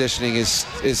body positioning,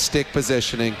 his stick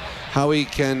positioning, how he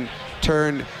can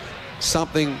turn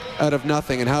something out of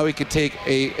nothing, and how he could take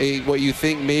a what you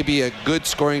think may be a good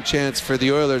scoring chance for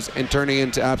the Oilers and turning it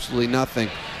into absolutely nothing.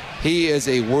 He is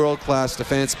a world-class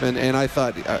defenseman, and I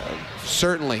thought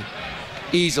certainly,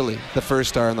 easily, the first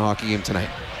star in the hockey game tonight.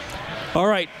 All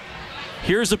right,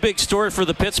 here's a big story for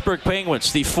the Pittsburgh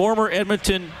Penguins. The former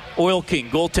Edmonton Oil King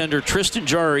goaltender Tristan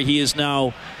Jarry, he is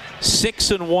now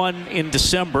 6-1 in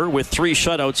December with 3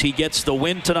 shutouts. He gets the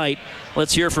win tonight.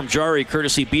 Let's hear from Jarry,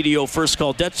 courtesy BDO First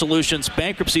Call Debt Solutions,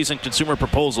 Bankruptcies and Consumer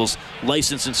Proposals,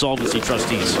 Licensed Insolvency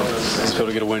Trustees. It's cool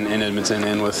to get a win in Edmonton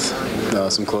and with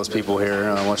some close people here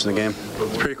watching the game.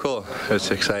 It's pretty cool. It's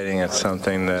exciting. It's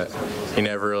something that you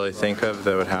never really think of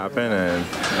that would happen, and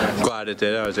I'm glad it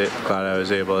did. I was glad I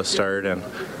was able to start in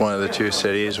one of the 2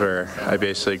 cities where I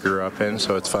basically grew up in,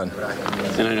 so it's fun.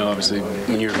 And I know obviously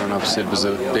when you were growing up, Sid was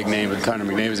a big name, but Connor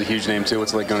McDavid was a huge name too.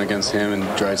 What's it like going against him and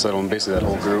Draisaitl and basically that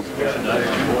whole group?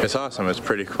 It's awesome. It's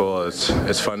pretty cool.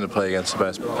 It's fun to play against the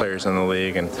best players in the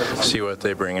league and see what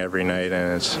they bring every night,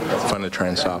 and it's fun to try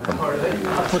and stop them.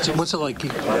 What's it like?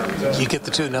 You get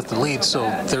the 2-0 lead, so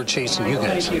they're chasing you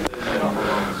guys.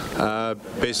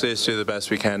 Basically, just do the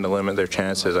best we can to limit their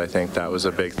chances. I think that was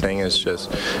a big thing, is just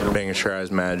making sure I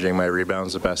was managing my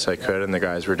rebounds the best I could, and the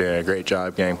guys were doing a great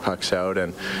job getting pucks out,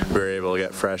 and we were able to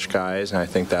get fresh guys, and I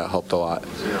think that helped a lot.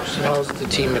 How's the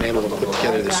team been able to put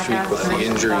together the streak with the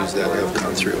injuries that have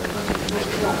come through?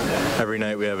 Every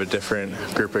night we have a different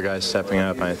group of guys stepping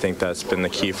up, and I think that's been the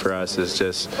key for us, is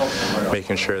just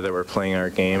making sure that we're playing our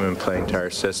game and playing to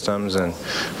our systems, and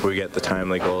we get the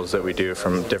timely goals that we do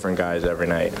from different guys every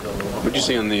night. What did you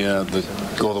see on the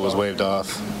goal that was waved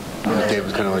off? Dave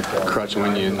was kind of like crutching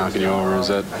when you knocking you over. Is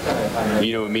that,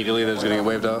 immediately that it was going to get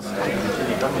waved off?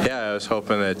 Yeah, I was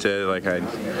hoping that it did. Like I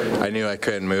knew I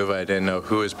couldn't move. I didn't know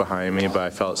who was behind me, but I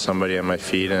felt somebody at my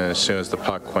feet, and as soon as the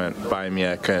puck went by me,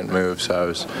 I couldn't move. So I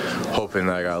was hoping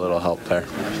that I got a little help there.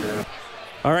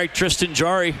 All right, Tristan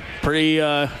Jarry, pretty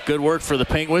good work for the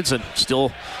Penguins, and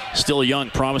still young,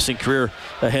 promising career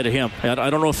ahead of him. I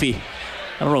don't know if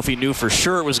he knew for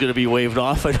sure it was going to be waved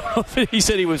off. I don't know if he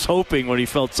said he was hoping when he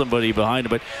felt somebody behind him,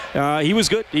 but he was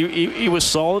good. He was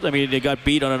solid. I mean, they got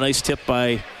beat on a nice tip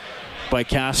by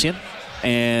Cassian,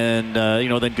 and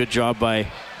then good job by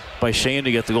Shane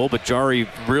to get the goal. But Jarry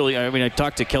really, I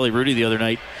talked to Kelly Rudy the other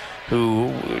night,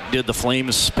 who did the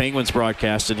Flames Penguins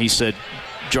broadcast, and he said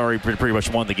Jarry pretty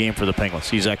much won the game for the Penguins.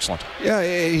 He's excellent. Yeah,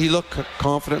 he looked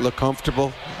confident, looked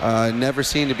comfortable, never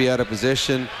seemed to be out of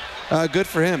position. Good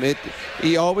for him.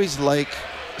 He always like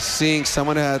seeing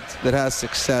someone that has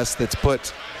success that's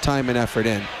put time and effort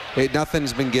in.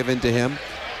 Nothing's been given to him.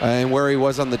 And where he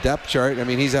was on the depth chart,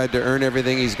 he's had to earn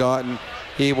everything he's gotten.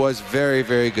 He was very,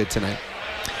 very good tonight.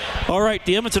 All right,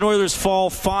 the Edmonton Oilers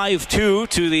fall 5-2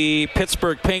 to the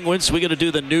Pittsburgh Penguins. We're going to do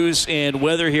the news and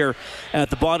weather here at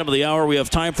the bottom of the hour. We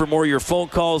have time for more of your phone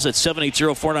calls at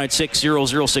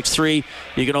 780-496-0063.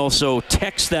 You can also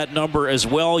text that number as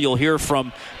well. You'll hear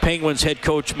from Penguins head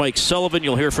coach Mike Sullivan.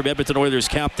 You'll hear from Edmonton Oilers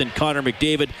captain Connor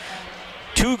McDavid.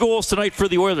 2 goals tonight for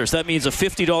the Oilers. That means a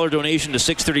 $50 donation to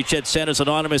 630 Ched Santa's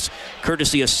Anonymous,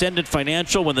 courtesy Ascendant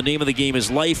Financial. When the name of the game is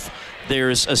life,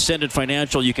 there's Ascendant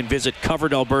Financial. You can visit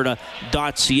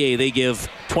coveredalberta.ca. They give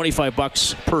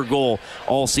 $25 per goal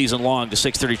all season long to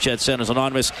 630 Ched Santa's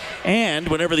Anonymous. And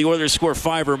whenever the Oilers score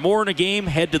 5 or more in a game,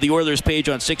 head to the Oilers page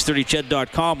on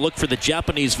 630ched.com. Look for the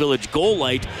Japanese Village Goal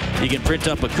Light. You can print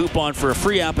up a coupon for a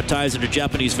free appetizer to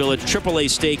Japanese Village, AAA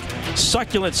steak,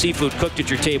 succulent seafood cooked at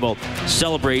your table.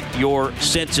 Celebrate your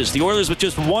senses. The Oilers with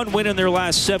just 1 win in their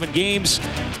last 7 games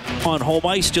on home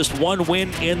ice, just 1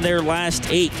 win in their last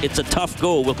 8. It's a tough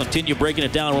go. We'll continue breaking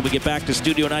it down when we get back to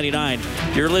Studio 99.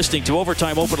 You're listening to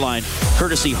Overtime Open Line,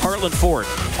 courtesy Heartland Ford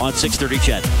on 630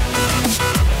 Ched.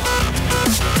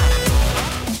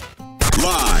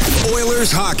 Live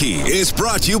Oilers hockey is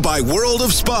brought to you by World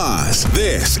of Spas.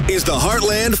 This is the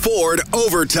Heartland Ford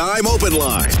Overtime Open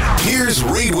Line. Here's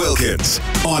Reed Wilkins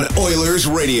on Oilers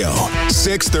Radio,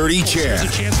 630 Ched. There's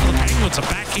a chance for the Penguins. A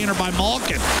backhander by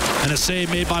Malkin and a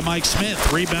save made by Mike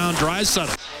Smith. Rebound,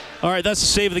 Draisaitl. All right, that's the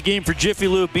save of the game for Jiffy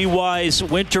Lube. Be wise,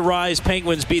 winterize.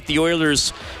 Penguins beat the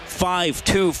Oilers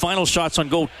 5-2. Final shots on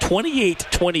goal,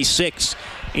 28-26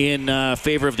 in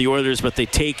favor of the Oilers, but they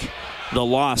take the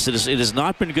loss. It has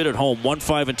not been good at home.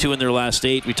 1-5-2 in their last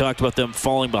 8. We talked about them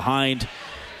falling behind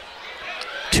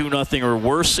 2-0 or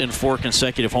worse in 4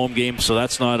 consecutive home games, so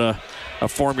that's not a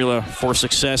formula for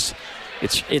success.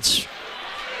 It's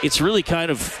really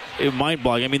kind of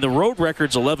mind-boggling. I mean, the road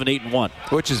record's 11-8-1,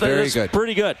 which is very good.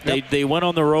 Pretty good. Yep. They went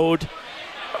on the road.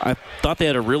 I thought they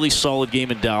had a really solid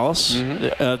game in Dallas.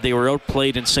 Mm-hmm. They were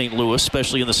outplayed in St. Louis,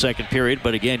 especially in the second period.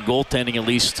 But again, goaltending at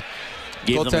least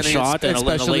gave them a shot, and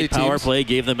a late power play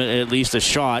gave them at least a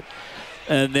shot.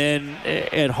 And then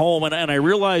at home, and I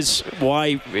realize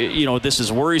why this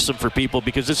is worrisome for people,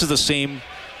 because this is the same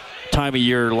time of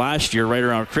year last year, right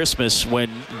around Christmas,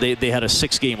 when they had a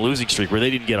 6-game losing streak where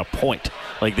they didn't get a point.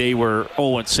 Like, they were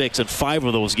 0-6, and 5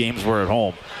 of those games were at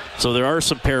home. So there are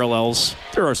some parallels.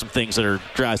 There are some things that are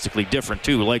drastically different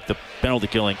too, like the penalty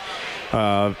killing,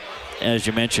 as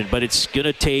you mentioned. But it's going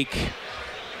to take,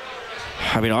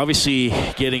 obviously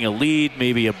getting a lead,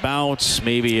 maybe a bounce,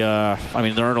 maybe there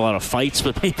aren't a lot of fights,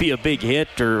 but maybe a big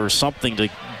hit or something to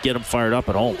get them fired up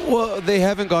at home. Well, they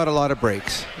haven't got a lot of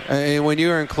breaks. And when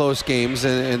you're in close games,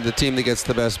 and the team that gets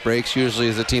the best breaks usually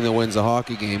is the team that wins the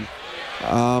hockey game.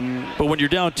 But when you're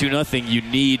down 2-0, you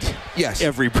need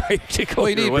every break to go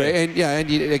your way. And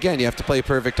you have to play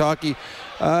perfect hockey.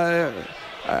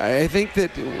 I think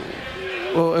that,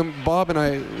 and Bob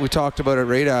and we talked about it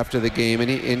right after the game,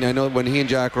 and I know when he and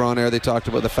Jack were on air, they talked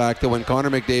about the fact that when Connor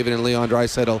McDavid and Leon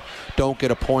Draisaitl don't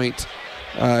get a point,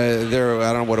 they're,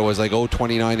 I don't know what it was, like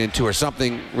 29-2 or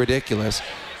something ridiculous.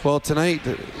 Well, tonight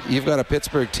you've got a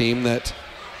Pittsburgh team that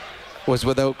was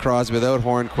without Crosby, without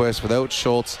Hornquist, without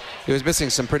Schultz. He was missing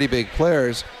some pretty big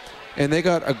players, and they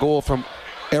got a goal from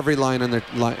every line in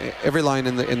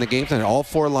the game tonight. All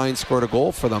 4 lines scored a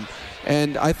goal for them,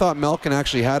 and I thought Malkin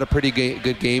actually had a pretty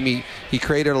good game. He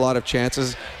created a lot of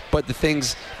chances, but the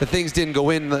things didn't go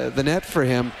in the net for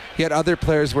him. Yet other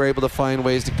players were able to find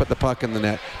ways to put the puck in the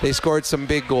net. They scored some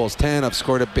big goals. Tanev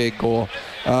scored a big goal.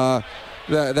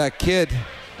 That kid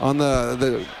on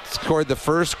the scored the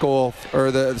first goal,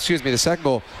 or the second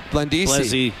goal,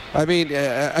 Blandisi. I mean,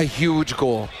 a huge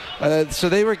goal. So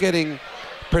they were getting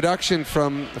production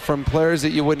from players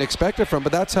that you wouldn't expect it from,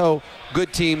 but that's how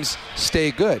good teams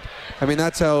stay good. I mean,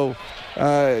 that's how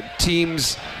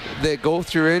teams that go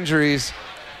through injuries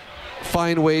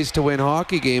find ways to win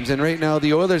hockey games, and right now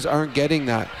the Oilers aren't getting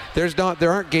that.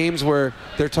 There aren't games where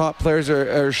their top players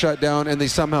are shut down and they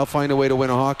somehow find a way to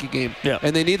win a hockey game. Yeah.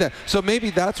 And they need that. So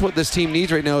maybe that's what this team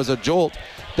needs right now, is a jolt.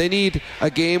 They need a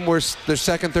game where their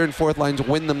second, third, and fourth lines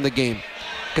win them the game,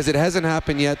 because it hasn't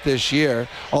happened yet this year,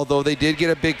 although they did get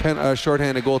a big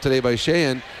shorthanded goal today by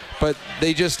Sheahan. But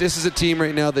this is a team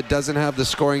right now that doesn't have the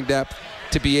scoring depth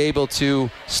to be able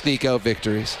to sneak out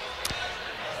victories.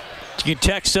 You can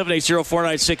text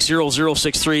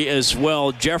 780-496-0063 as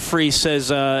well. Jeffrey says,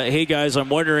 hey guys, I'm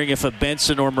wondering if a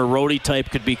Benson or Marody type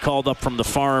could be called up from the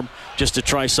farm just to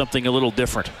try something a little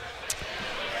different.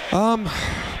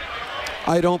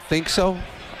 I don't think so.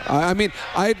 I mean,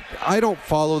 I don't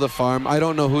follow the farm. I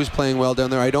don't know who's playing well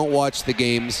down there. I don't watch the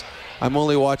games. I'm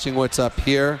only watching what's up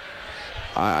here.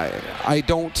 I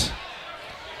don't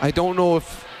know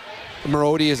if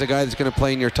Marody is a guy that's going to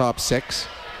play in your top 6.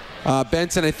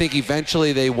 Benson, I think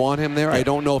eventually they want him there. I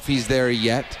don't know if he's there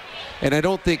yet. And I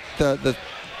don't think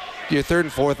your third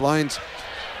and fourth lines,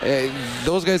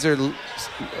 those guys are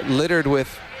littered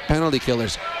with penalty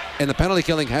killers. And the penalty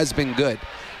killing has been good.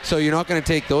 So you're not going to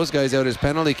take those guys out as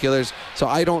penalty killers. So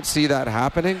I don't see that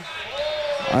happening.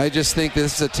 I just think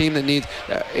this is a team that needs,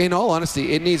 in all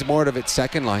honesty, it needs more of its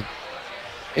second line.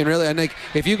 And really,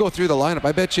 if you go through the lineup,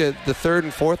 I bet you the third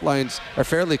and fourth lines are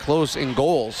fairly close in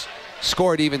goals,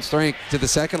 scored even strength to the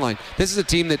second line. This is a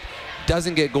team that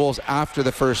doesn't get goals after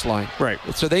the first line. Right.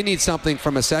 So they need something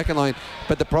from a second line.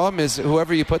 But the problem is,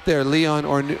 whoever you put there, Leon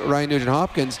or Ryan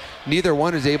Nugent-Hopkins, neither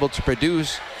one is able to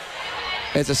produce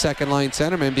as a second line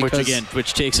centerman, because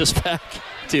which takes us back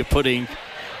to putting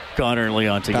Connor and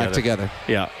Leon together. Back together.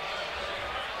 Yeah.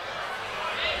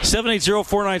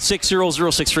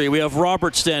 780-496-0063. We have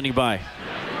Robert standing by.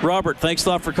 Robert, thanks a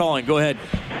lot for calling. Go ahead.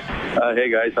 Hey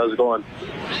guys, how's it going?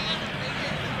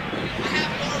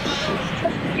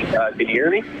 Can you hear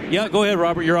me? Yeah, go ahead,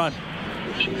 Robert. You're on.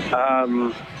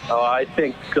 I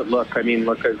think, as much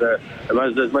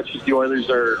as the Oilers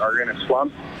are in a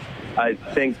slump, I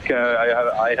think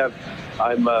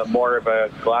I'm more of a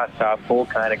glass half full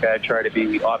kind of guy. I try to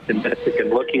be optimistic and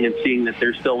looking and seeing that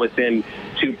they're still within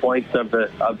 2 points of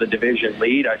the division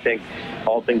lead. I think,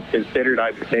 all things considered,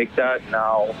 I would take that.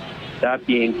 Now, that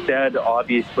being said,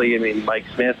 obviously, I mean, Mike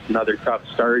Smith, another tough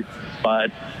start,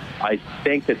 but I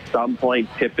think at some point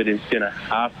Tippett is going to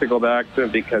have to go back to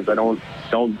him, because I don't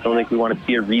think we want to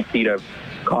see a repeat of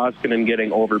Koskinen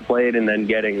getting overplayed and then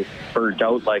getting burnt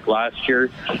out like last year,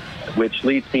 which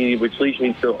leads me to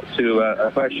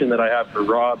a question that I have for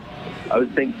Rob. I was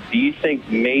thinking, do you think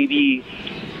maybe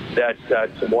that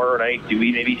tomorrow night, do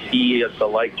we maybe see the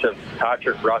likes of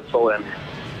Patrick Russell and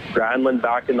Granlund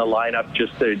back in the lineup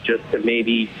just to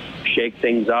maybe shake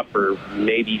things up, or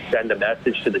maybe send a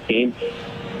message to the team?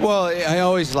 Well, I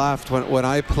always laughed when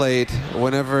I played.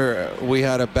 Whenever we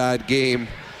had a bad game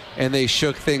and they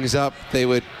shook things up, they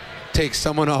would take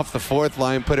someone off the fourth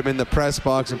line, put him in the press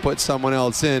box, and put someone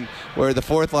else in, where the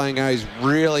fourth line guys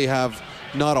really have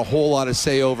not a whole lot of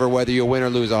say over whether you win or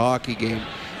lose a hockey game.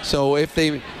 So if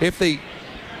they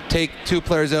take 2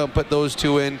 players out and put those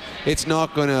 2 in, it's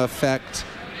not going to affect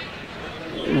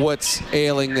what's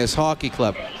ailing this hockey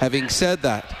club. Having said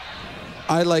that,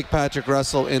 I like Patrick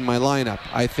Russell in my lineup.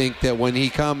 I think that when he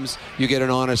comes, you get an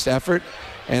honest effort,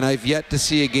 and I've yet to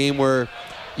see a game where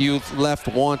you've left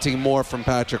wanting more from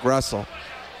Patrick Russell.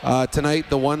 Tonight,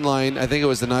 the one line, I think it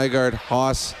was the Nygaard,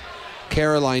 Haas,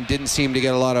 Caroline, didn't seem to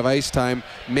get a lot of ice time.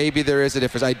 Maybe there is a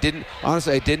difference. I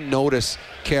didn't notice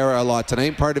Kara a lot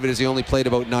tonight. Part of it is he only played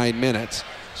about 9 minutes,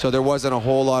 so there wasn't a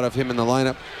whole lot of him in the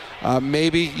lineup.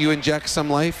 Maybe you inject some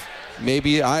life.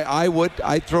 Maybe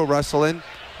I'd throw Russell in,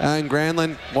 and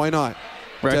Granlund, why not?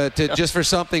 Right. Just for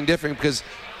something different, because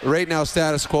right now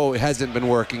status quo hasn't been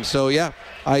working. So yeah,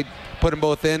 put them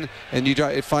both in, and you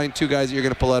find two guys that you're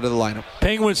going to pull out of the lineup.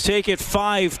 Penguins take it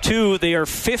 5-2. They are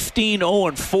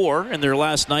 15-0-4 in their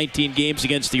last 19 games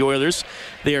against the Oilers.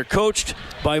 They are coached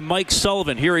by Mike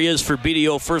Sullivan. Here he is for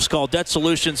BDO First Call Debt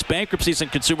Solutions, Bankruptcies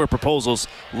and Consumer Proposals,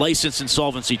 Licensed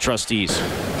Insolvency Trustees.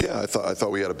 Yeah, I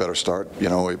thought we had a better start. You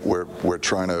know, we're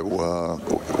trying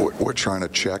to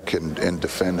check and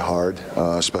defend hard,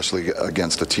 especially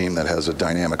against a team that has a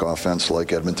dynamic offense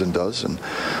like Edmonton does. And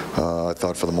I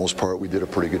thought for the most part we did a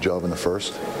pretty good job in the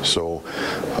first. So,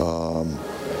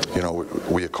 you know,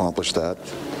 we accomplished that.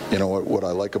 You know, what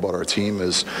I like about our team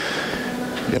is,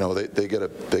 you know, they get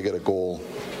a goal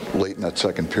late in that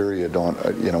second period on,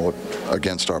 you know,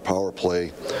 against our power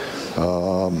play.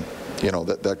 You know,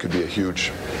 that could be a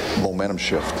huge momentum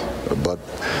shift. But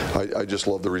I just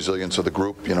love the resilience of the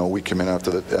group. You know, we came in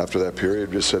after that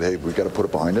period, just said, hey, we've got to put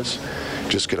it behind us.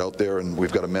 Just get out there, and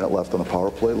we've got a minute left on the power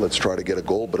play. Let's try to get a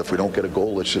goal. But if we don't get a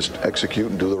goal, let's just execute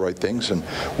and do the right things, and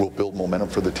we'll build momentum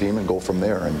for the team and go from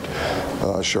there.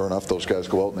 And sure enough, those guys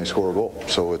go out and they score a goal.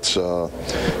 So it's, you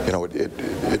know,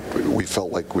 we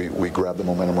felt like we grabbed the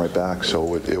momentum right back.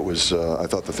 So it was. I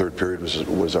thought the third period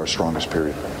was our strongest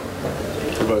period.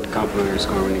 What about complimentary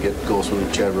scoring when you get goals from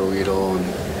Chad Roedel and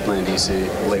Landisi,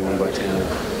 late one by Tander?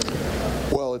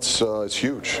 Well, it's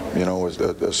huge, you know,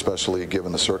 especially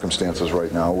given the circumstances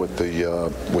right now with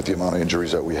the amount of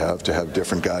injuries that we have. To have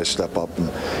different guys step up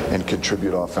and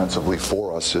contribute offensively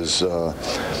for us is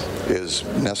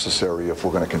necessary if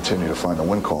we're going to continue to find the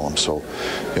win column. So,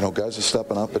 you know, guys are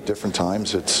stepping up at different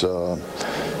times. It's,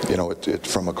 you know,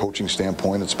 from a coaching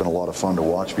standpoint, it's been a lot of fun to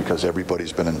watch because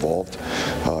everybody's been involved.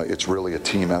 It's really a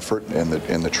team effort in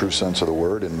the true sense of the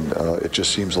word, and it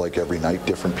just seems like every night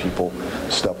different people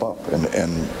step up, and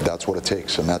that's what it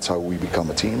takes, and that's how we become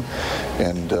a team,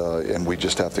 and we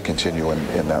just have to continue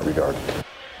in that regard.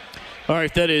 All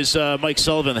right, that is Mike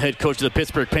Sullivan, the head coach of the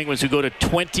Pittsburgh Penguins, who go to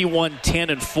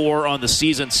 21-10-4 on the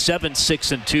season,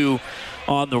 7-6-2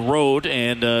 on the road,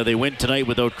 and they win tonight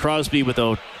without Crosby,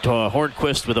 without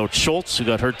Hornquist, without Schultz, who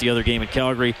got hurt the other game in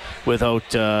Calgary, without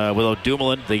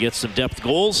Dumoulin. They get some depth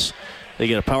goals, they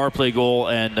get a power play goal,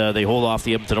 and they hold off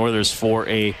the Edmonton Oilers for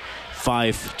a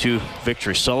 5-2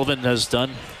 victory. Sullivan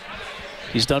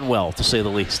he's done well, to say the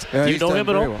least. Yeah, do you know him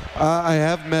at all? Well. I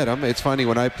have met him. It's funny,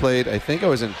 when I played, I think I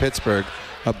was in Pittsburgh,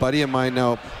 a buddy of mine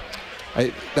now,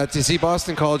 that's, you see,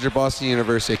 Boston College or Boston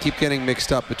University. I keep getting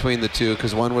mixed up between the two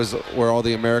because one was where all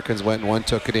the Americans went and one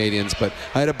took Canadians. But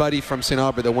I had a buddy from St.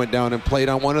 Albert that went down and played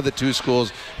on one of the two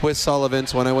schools with Sullivan.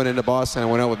 So when I went into Boston, I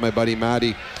went out with my buddy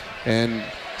Matty, and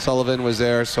Sullivan was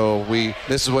there. So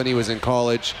this is when he was in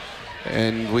college,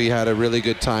 and we had a really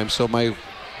good time. So my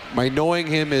knowing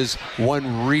him is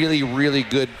one really, really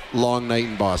good long night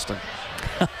in Boston.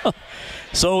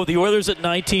 So the Oilers at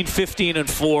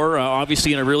 19-15-4,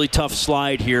 obviously in a really tough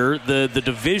slide here. The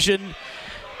division,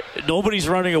 nobody's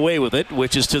running away with it,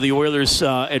 which is to the Oilers'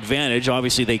 advantage.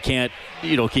 Obviously they can't,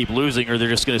 keep losing, or they're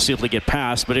just going to simply get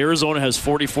past. But Arizona has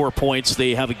 44 points.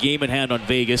 They have a game in hand on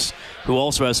Vegas, who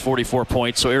also has 44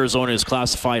 points. So Arizona is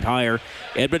classified higher.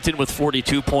 Edmonton with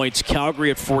 42 points,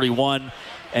 Calgary at 41.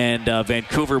 And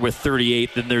Vancouver with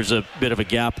 38. Then there's a bit of a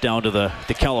gap down to the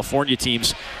California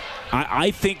teams.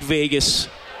 I think Vegas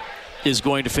is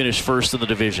going to finish first in the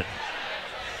division.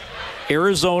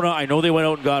 Arizona, I know they went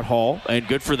out and got Hall, and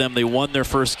good for them. They won their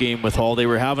first game with Hall. They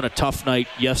were having a tough night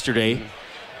yesterday,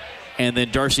 and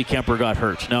then Darcy Kemper got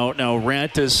hurt. Now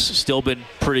Rant has still been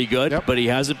pretty good, but he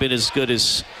hasn't been as good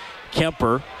as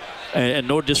Kemper. And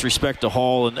no disrespect to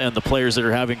Hall and the players that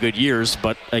are having good years,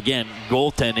 but again,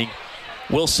 goaltending.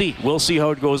 We'll see. We'll see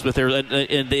how it goes with their.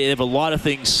 And they have a lot of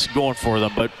things going for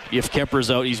them. But if Kemper's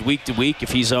out, he's week to week.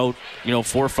 If he's out,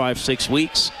 4, 5, 6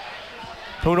 weeks,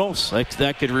 who knows?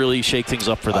 That could really shake things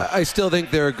up for them. I still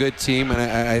think they're a good team, and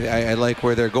I like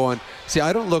where they're going. See,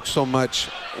 I don't look so much,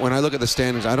 when I look at the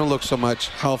standings, I don't look so much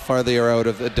how far they are out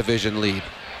of the division lead.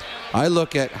 I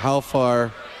look at how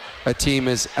far a team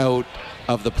is out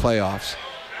of the playoffs.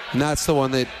 And that's the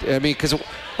one that, because...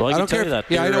 Well, I don't care that.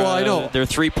 Yeah, I know. They're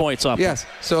 3 points up. Yes.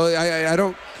 So I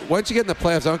don't. Once you get in the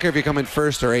playoffs, I don't care if you come in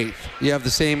first or 8th. You have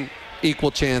the same equal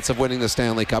chance of winning the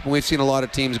Stanley Cup. And we've seen a lot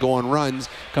of teams go on runs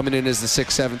coming in as the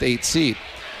 6th, 7th, 8th seed.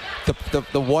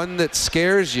 The one that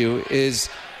scares you is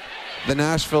the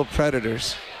Nashville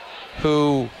Predators,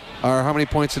 who are, how many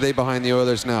points are they behind the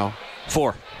Oilers now?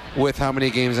 4. With how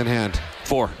many games in hand?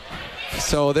 4.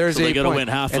 So there's 8 points. They got to win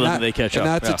half of them and they catch up.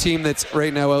 And that's a team that's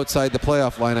right now outside the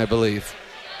playoff line, I believe.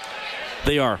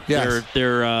 They are. Yes.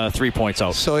 They're 3 points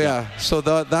out. So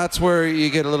that's where you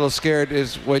get a little scared,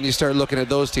 is when you start looking at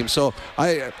those teams. So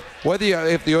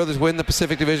if the Oilers win the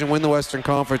Pacific Division, win the Western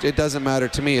Conference, it doesn't matter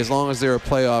to me as long as they're a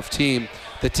playoff team.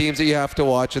 The teams that you have to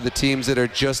watch are the teams that are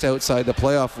just outside the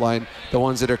playoff line, the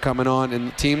ones that are coming on, and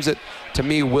the teams that, to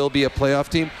me, will be a playoff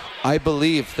team. I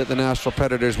believe that the Nashville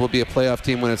Predators will be a playoff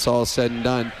team when it's all said and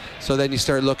done. So then you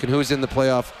start looking who's in the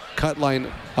playoff cut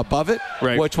line above it,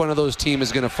 right. Which one of those teams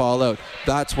is going to fall out.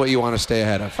 That's what you want to stay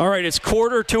ahead of. All right, it's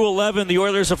 11:15. The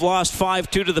Oilers have lost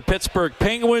 5-2 to the Pittsburgh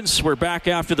Penguins. We're back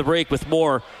after the break with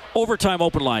more Overtime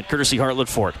Open Line, courtesy Heartland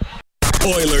Ford.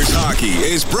 Oilers hockey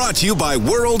is brought to you by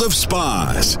World of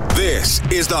Spas. This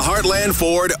is the Heartland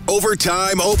Ford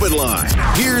Overtime Open Line.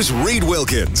 Here's Reed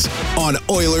Wilkins on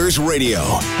Oilers Radio,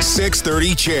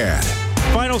 630 CHED.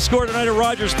 Final score tonight at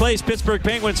Rogers Place, Pittsburgh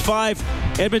Penguins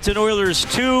 5, Edmonton Oilers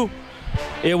 2.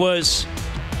 It was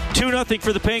 2-0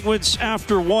 for the Penguins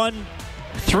after 1,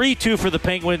 3-2 for the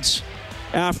Penguins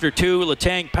after 2.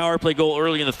 Letang power play goal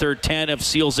early in the third. Tanev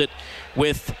seals it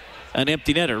with an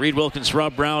empty netter. Reed Wilkins,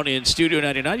 Rob Brown in Studio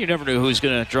 99. You never knew who's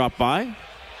going to drop by.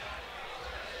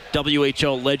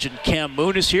 WHL legend Cam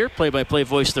Moon is here, play-by-play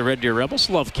voice of the Red Deer Rebels.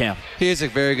 Love Cam. He is a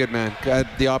very good man. I had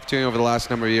the opportunity over the last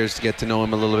number of years to get to know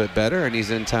him a little bit better, and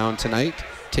he's in town tonight,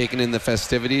 taking in the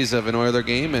festivities of an Oiler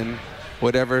game and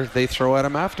whatever they throw at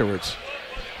him afterwards.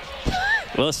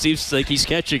 Well, it seems like he's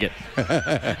catching it.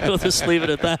 We'll just leave it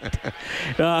at that.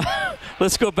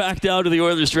 Let's go back down to the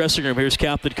Oilers dressing room. Here's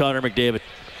Captain Connor McDavid.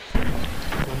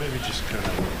 Well, maybe just kind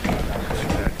of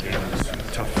that game was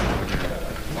tough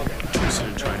when you're chasing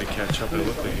and trying to catch up. It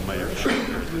looked like you might have shot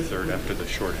there in the third after the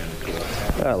shorthanded goal.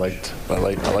 Yeah, I liked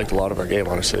a lot of our game,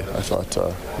 honestly. I thought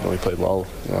we played well.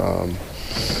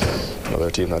 They're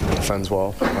a team that defends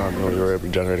well. We were able to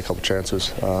generate a couple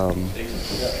chances.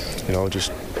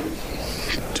 Just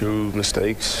two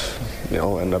mistakes,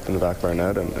 end up in the back of our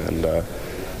net, and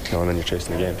then you're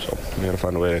chasing the game. So we got to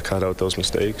find a way to cut out those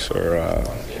mistakes, or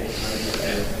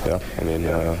The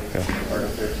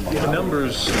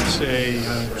numbers say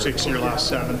 6 of your last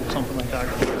 7, something like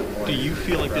that. Do you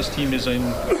feel like this team is in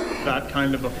that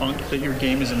kind of a funk, that your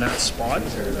game is in that spot?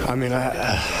 I mean, I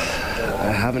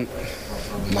haven't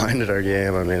minded our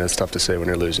game. I mean, it's tough to say when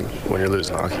you're losing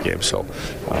hockey games. So,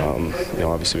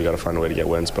 obviously we got to find a way to get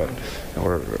wins, but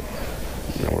we're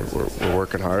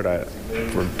working hard.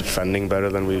 We're defending better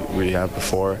than we have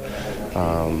before.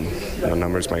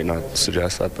 Numbers might not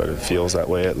suggest that, but it feels that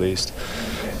way at least.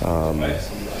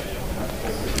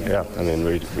 We got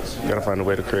to find a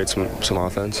way to create some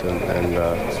offense and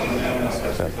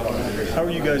How are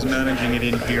you guys managing it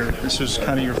in here? This is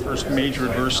kind of your first major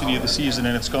adversity of the season,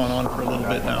 and it's gone on for a little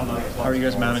bit now. How are you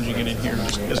guys managing it in here?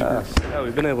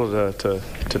 We've been able to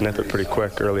nip it pretty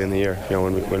quick early in the year.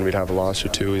 When we'd have a loss or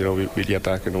two, we'd get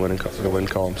back in the win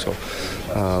column. So,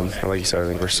 like you said, I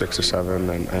think we're 6 or 7,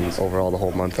 and overall the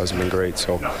whole month hasn't been great.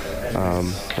 So,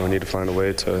 we need to find a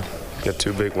way to get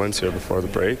 2 big wins here before the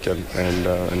break and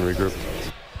regroup.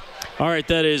 All right,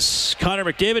 that is Connor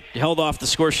McDavid, held off the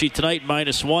score sheet tonight,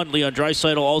 -1. Leon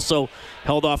Draisaitl also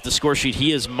held off the score sheet.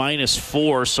 He is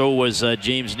 -4. So was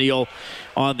James Neal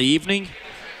on the evening.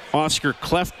 Oscar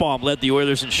Klefbom led the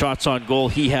Oilers in shots on goal.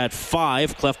 He had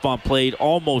 5. Klefbom played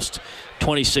almost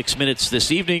 26 minutes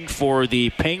this evening for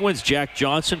the Penguins. Jack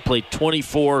Johnson played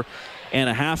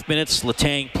 24.5 minutes.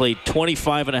 Letang played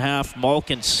 25.5.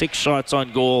 Malkin 6 shots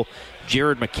on goal.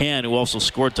 Jared McCann, who also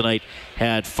scored tonight,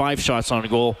 had 5 shots on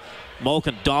goal.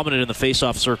 Malkin dominant in the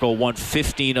face-off circle, won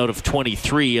 15 out of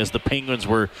 23 as the Penguins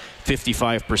were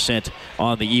 55%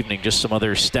 on the evening. Just some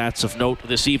other stats of note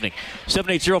this evening.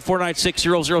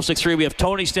 780-496-0063. We have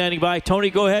Tony standing by.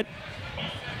 Tony, go ahead.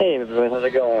 Hey, everybody. How's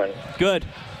it going? Good.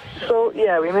 So,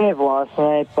 yeah, we may have lost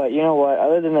tonight, but you know what?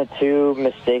 Other than the 2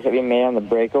 mistakes that we made on the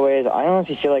breakaways, I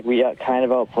honestly feel like we got kind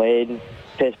of outplayed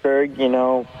Pittsburgh. We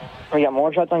got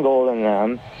more shots on goal than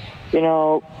them.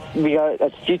 We got a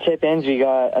few tip-ins. We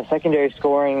got a secondary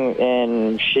scoring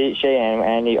in Sheahan,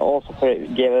 and he also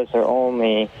gave us our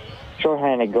only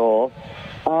shorthanded goal.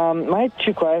 My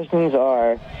 2 questions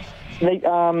are,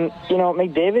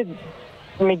 McDavid's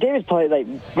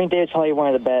probably one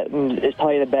of the best. Is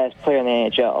probably the best player in the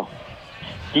NHL.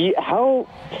 How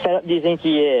fed up do you think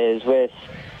he is with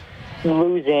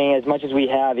losing as much as we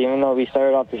have, even though we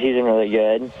started off the season really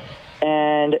good?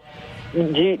 And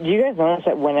do you guys notice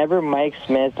that whenever Mike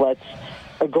Smith lets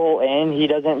a goal in, he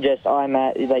doesn't just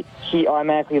he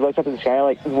automatically looks up at the sky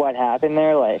like, what happened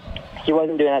there? Like, he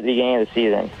wasn't doing that at the beginning of the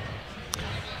season.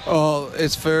 Well,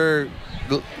 it's for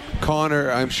Connor.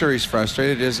 I'm sure he's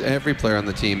frustrated, as every player on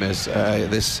the team is.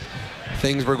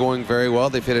 things were going very well.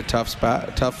 They've hit a tough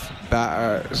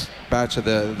batch of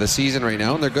the season right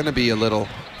now, and they're going to be a little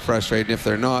frustrated. If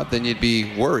they're not, then you'd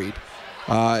be worried.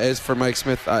 As for Mike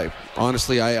Smith, I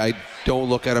don't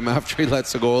look at him after he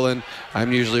lets a goal in.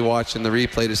 I'm usually watching the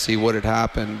replay to see what had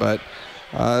happened, but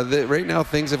right now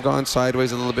things have gone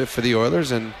sideways a little bit for the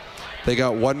Oilers, and they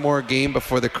got one more game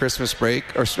before the Christmas break,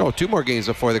 or no, 2 more games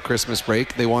before the Christmas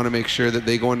break. They want to make sure that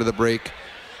they go into the break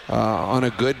on a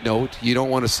good note. You don't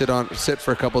want to sit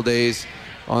for a couple days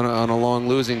on a long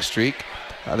losing streak.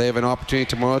 They have an opportunity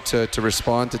tomorrow to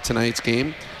respond to tonight's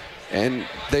game, and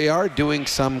they are doing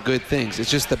some good things.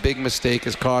 It's just the big mistake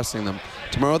is costing them.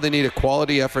 Tomorrow they need a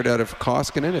quality effort out of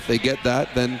Koskinen. If they get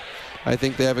that, then I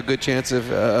think they have a good chance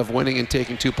of winning and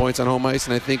taking 2 points on home ice,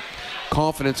 and I think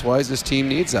confidence-wise this team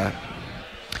needs that.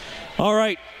 All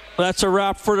right. That's a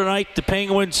wrap for tonight. The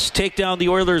Penguins take down the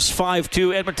Oilers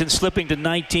 5-2. Edmonton slipping to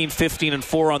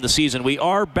 19-15-4 on the season. We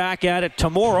are back at it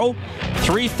tomorrow,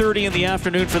 3:30 in the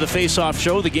afternoon for the face-off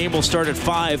show. The game will start at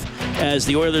 5 as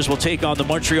the Oilers will take on the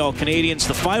Montreal Canadiens.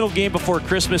 The final game before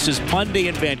Christmas is Monday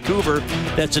in Vancouver.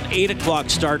 That's an 8 o'clock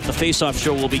start. The face-off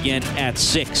show will begin at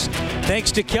 6.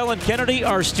 Thanks to Kellen Kennedy,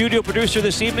 our studio producer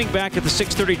this evening, back at the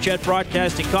 630 CHED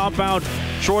Broadcasting Compound.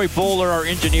 Troy Bowler, our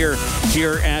engineer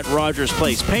here at Rogers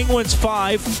Place. Penguins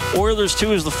 5, Oilers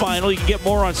 2 is the final. You can get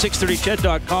more on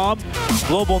 630ched.com,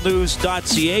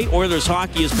 globalnews.ca. Oilers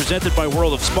hockey is presented by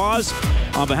World of Spas.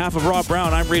 On behalf of Rob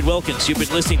Brown, I'm Reed Wilkins. You've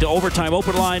been listening to Overtime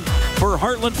Open Line for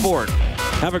Heartland Ford.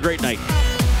 Have a great night.